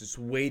DeLong is just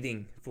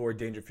waiting for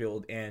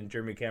Dangerfield and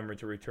Jeremy Cameron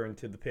to return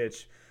to the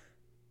pitch.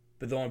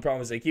 But the only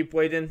problem is they keep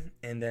waiting,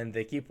 and then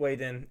they keep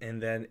waiting,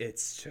 and then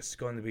it's just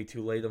going to be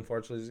too late,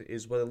 unfortunately,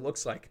 is what it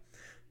looks like.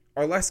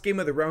 Our last game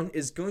of the round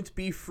is going to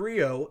be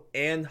Frio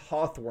and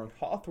Hawthorn.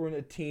 Hawthorn,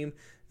 a team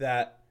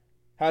that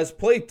has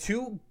played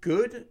two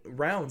good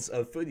rounds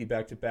of footy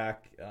back to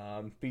back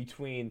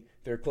between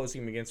their close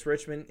game against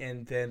Richmond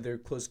and then their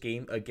close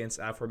game against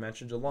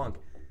aforementioned Geelong.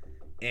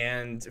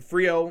 And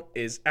Frio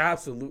is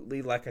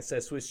absolutely, like I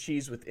said, Swiss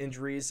cheese with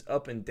injuries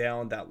up and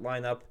down that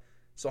lineup.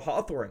 So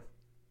Hawthorn,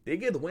 they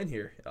get the win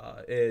here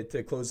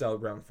to close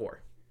out round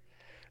four.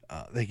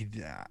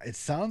 It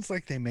sounds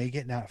like they may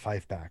get Nat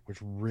Fife back, which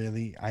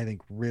really I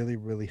think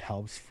really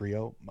helps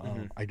Frio.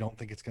 Mm-hmm. I don't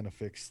think it's going to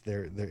fix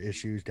their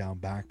issues down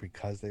back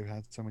because they've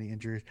had so many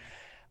injuries.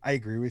 I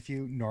agree with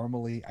you.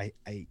 Normally,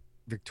 I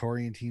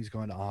Victorian teams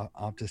going to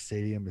Optus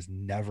Stadium is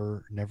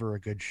never a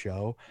good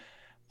show.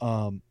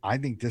 I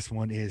think this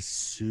one is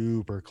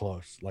super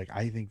close. Like,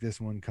 I think this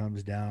one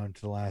comes down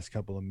to the last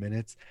couple of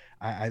minutes.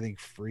 I think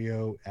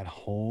Frio at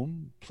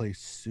home plays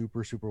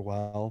super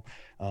well.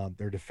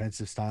 Their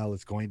defensive style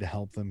is going to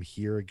help them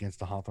here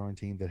against a Hawthorn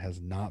team that has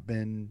not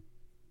been,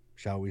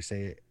 shall we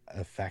say,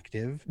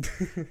 effective,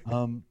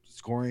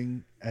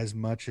 scoring as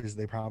much as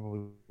they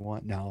probably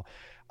want. Now,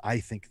 I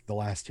think the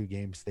last two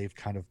games they've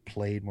kind of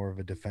played more of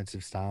a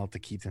defensive style to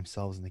keep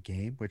themselves in the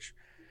game, which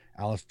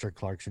Alistair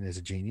Clarkson is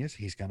a genius.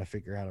 He's going to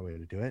figure out a way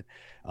to do it.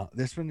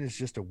 This one is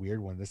just a weird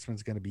one. This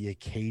one's going to be a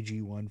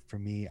cagey one for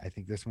me. I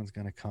think this one's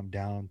going to come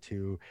down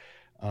to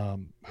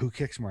who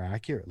kicks more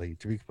accurately,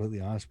 to be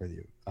completely honest with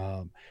you.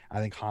 I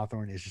think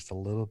Hawthorn is just a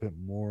little bit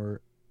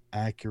more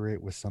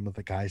accurate with some of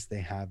the guys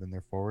they have in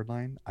their forward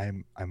line.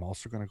 I'm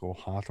also going to go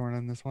Hawthorn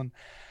on this one,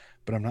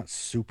 but I'm not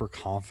super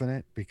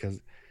confident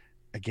because,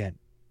 again,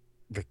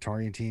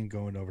 Victorian team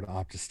going over to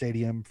Optus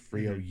Stadium.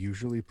 Frio Mm-hmm.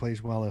 usually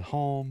plays well at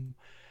home.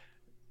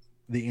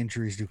 The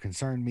injuries do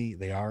concern me.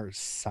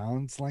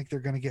 Sounds like they're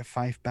going to get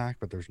Fife back,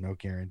 but there's no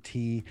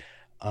guarantee.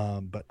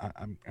 But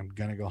I'm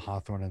gonna go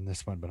Hawthorn on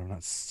this one, but I'm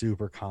not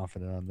super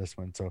confident on this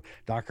one. So,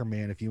 Docker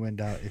man, if you end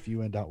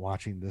up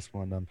watching this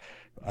one,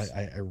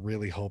 I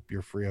really hope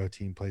your Frio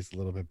team plays a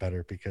little bit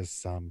better,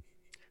 because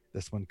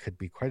this one could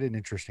be quite an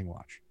interesting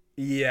watch.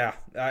 Yeah,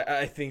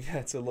 I think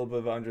that's a little bit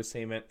of an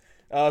understatement.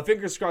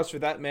 Fingers crossed for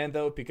that man,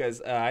 though,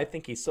 because I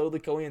think he's slowly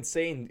going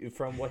insane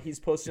from what he's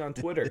posting on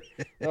Twitter.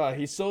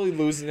 He's slowly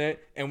losing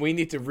it, and we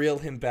need to reel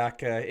him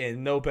back.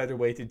 And no better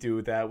way to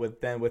do that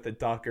than with the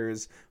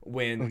Dockers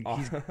win.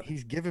 Well,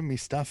 he's giving me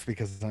stuff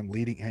because I'm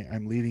leading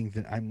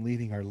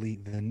our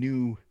league, the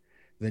new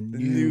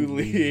New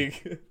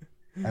league. league.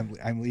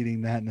 I'm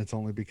leading that, and it's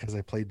only because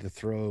I played the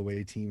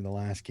throwaway team in the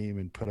last game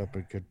and put up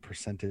a good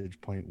percentage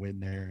point win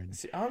there. And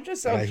See, I'm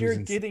just the out guy here who's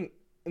in getting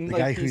the like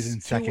guy who's these in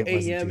 2 second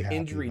wasn't too a.m. happy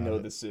injury about it.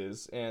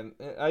 notices, and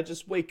I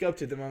just wake up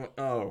to them. I'm like,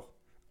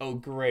 oh,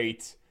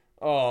 great.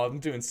 Oh, I'm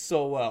doing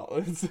so well.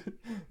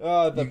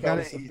 The You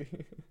gotta powers that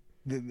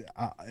be.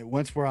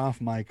 once we're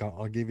off mic,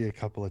 I'll give you a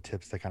couple of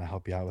tips to kind of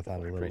help you out with that I a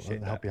little. appreciate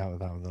that. Help you out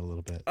with that with a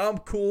little bit. I'm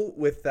cool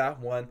with that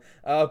one.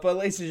 But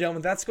ladies and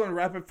gentlemen, that's going to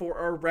wrap it for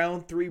our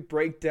round 3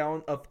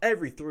 breakdown of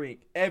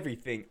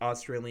everything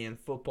Australian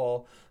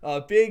football.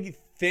 Big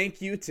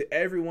thank you to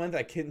everyone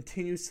that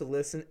continues to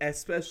listen,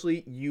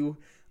 especially you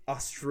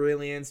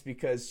Australians,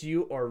 because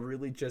you are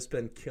really just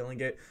been killing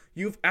it.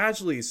 You've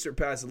actually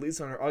surpassed, at least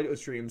on our audio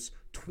streams,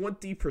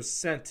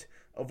 20%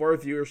 of our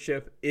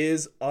viewership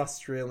is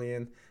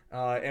Australian.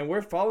 And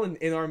we're following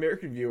in our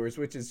American viewers,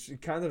 which is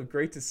kind of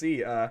great to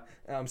see.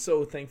 I'm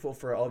so thankful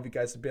for all of you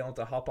guys to be able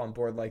to hop on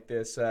board like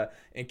this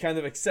and kind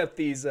of accept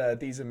these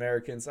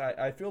Americans.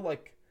 I feel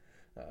like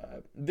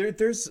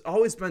there's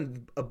always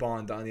been a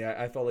bond on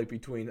I felt like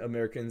between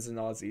Americans and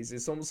Aussies.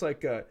 It's almost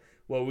like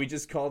well, we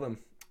just call them.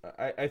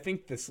 I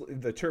think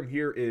the term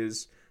here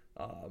is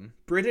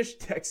British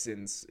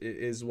Texans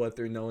is what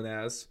they're known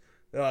as.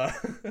 Uh,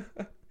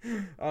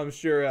 I'm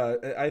sure.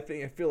 I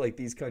feel like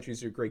these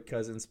countries are great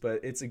cousins, but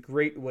it's a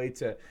great way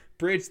to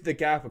bridge the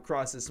gap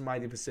across this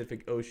mighty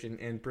Pacific Ocean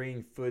and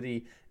bring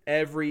footy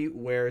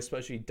everywhere.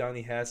 Especially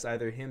Donny Hess,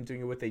 either him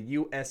doing it with the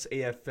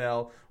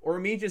USAFL or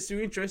me just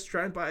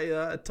trying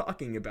by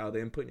talking about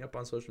it and putting it up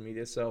on social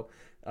media. So,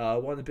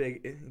 want to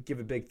give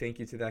a big thank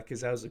you to that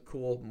because that was a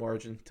cool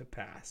margin to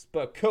pass.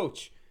 But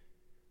coach,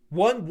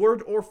 one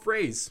word or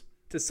phrase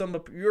to sum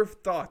up your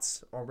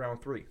thoughts on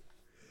round 3.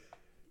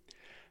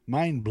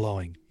 Mind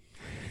blowing.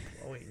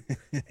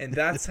 And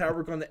that's how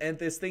we're going to end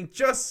this thing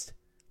just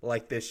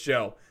like this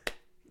show.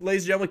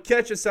 Ladies and gentlemen,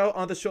 catch us out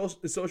on the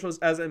socials,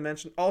 as I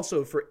mentioned.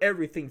 Also, for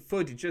everything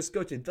footy, just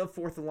go to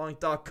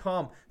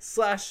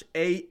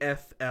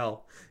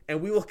thefourthandlong.com/AFL.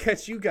 And we will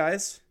catch you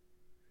guys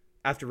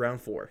after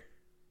round 4.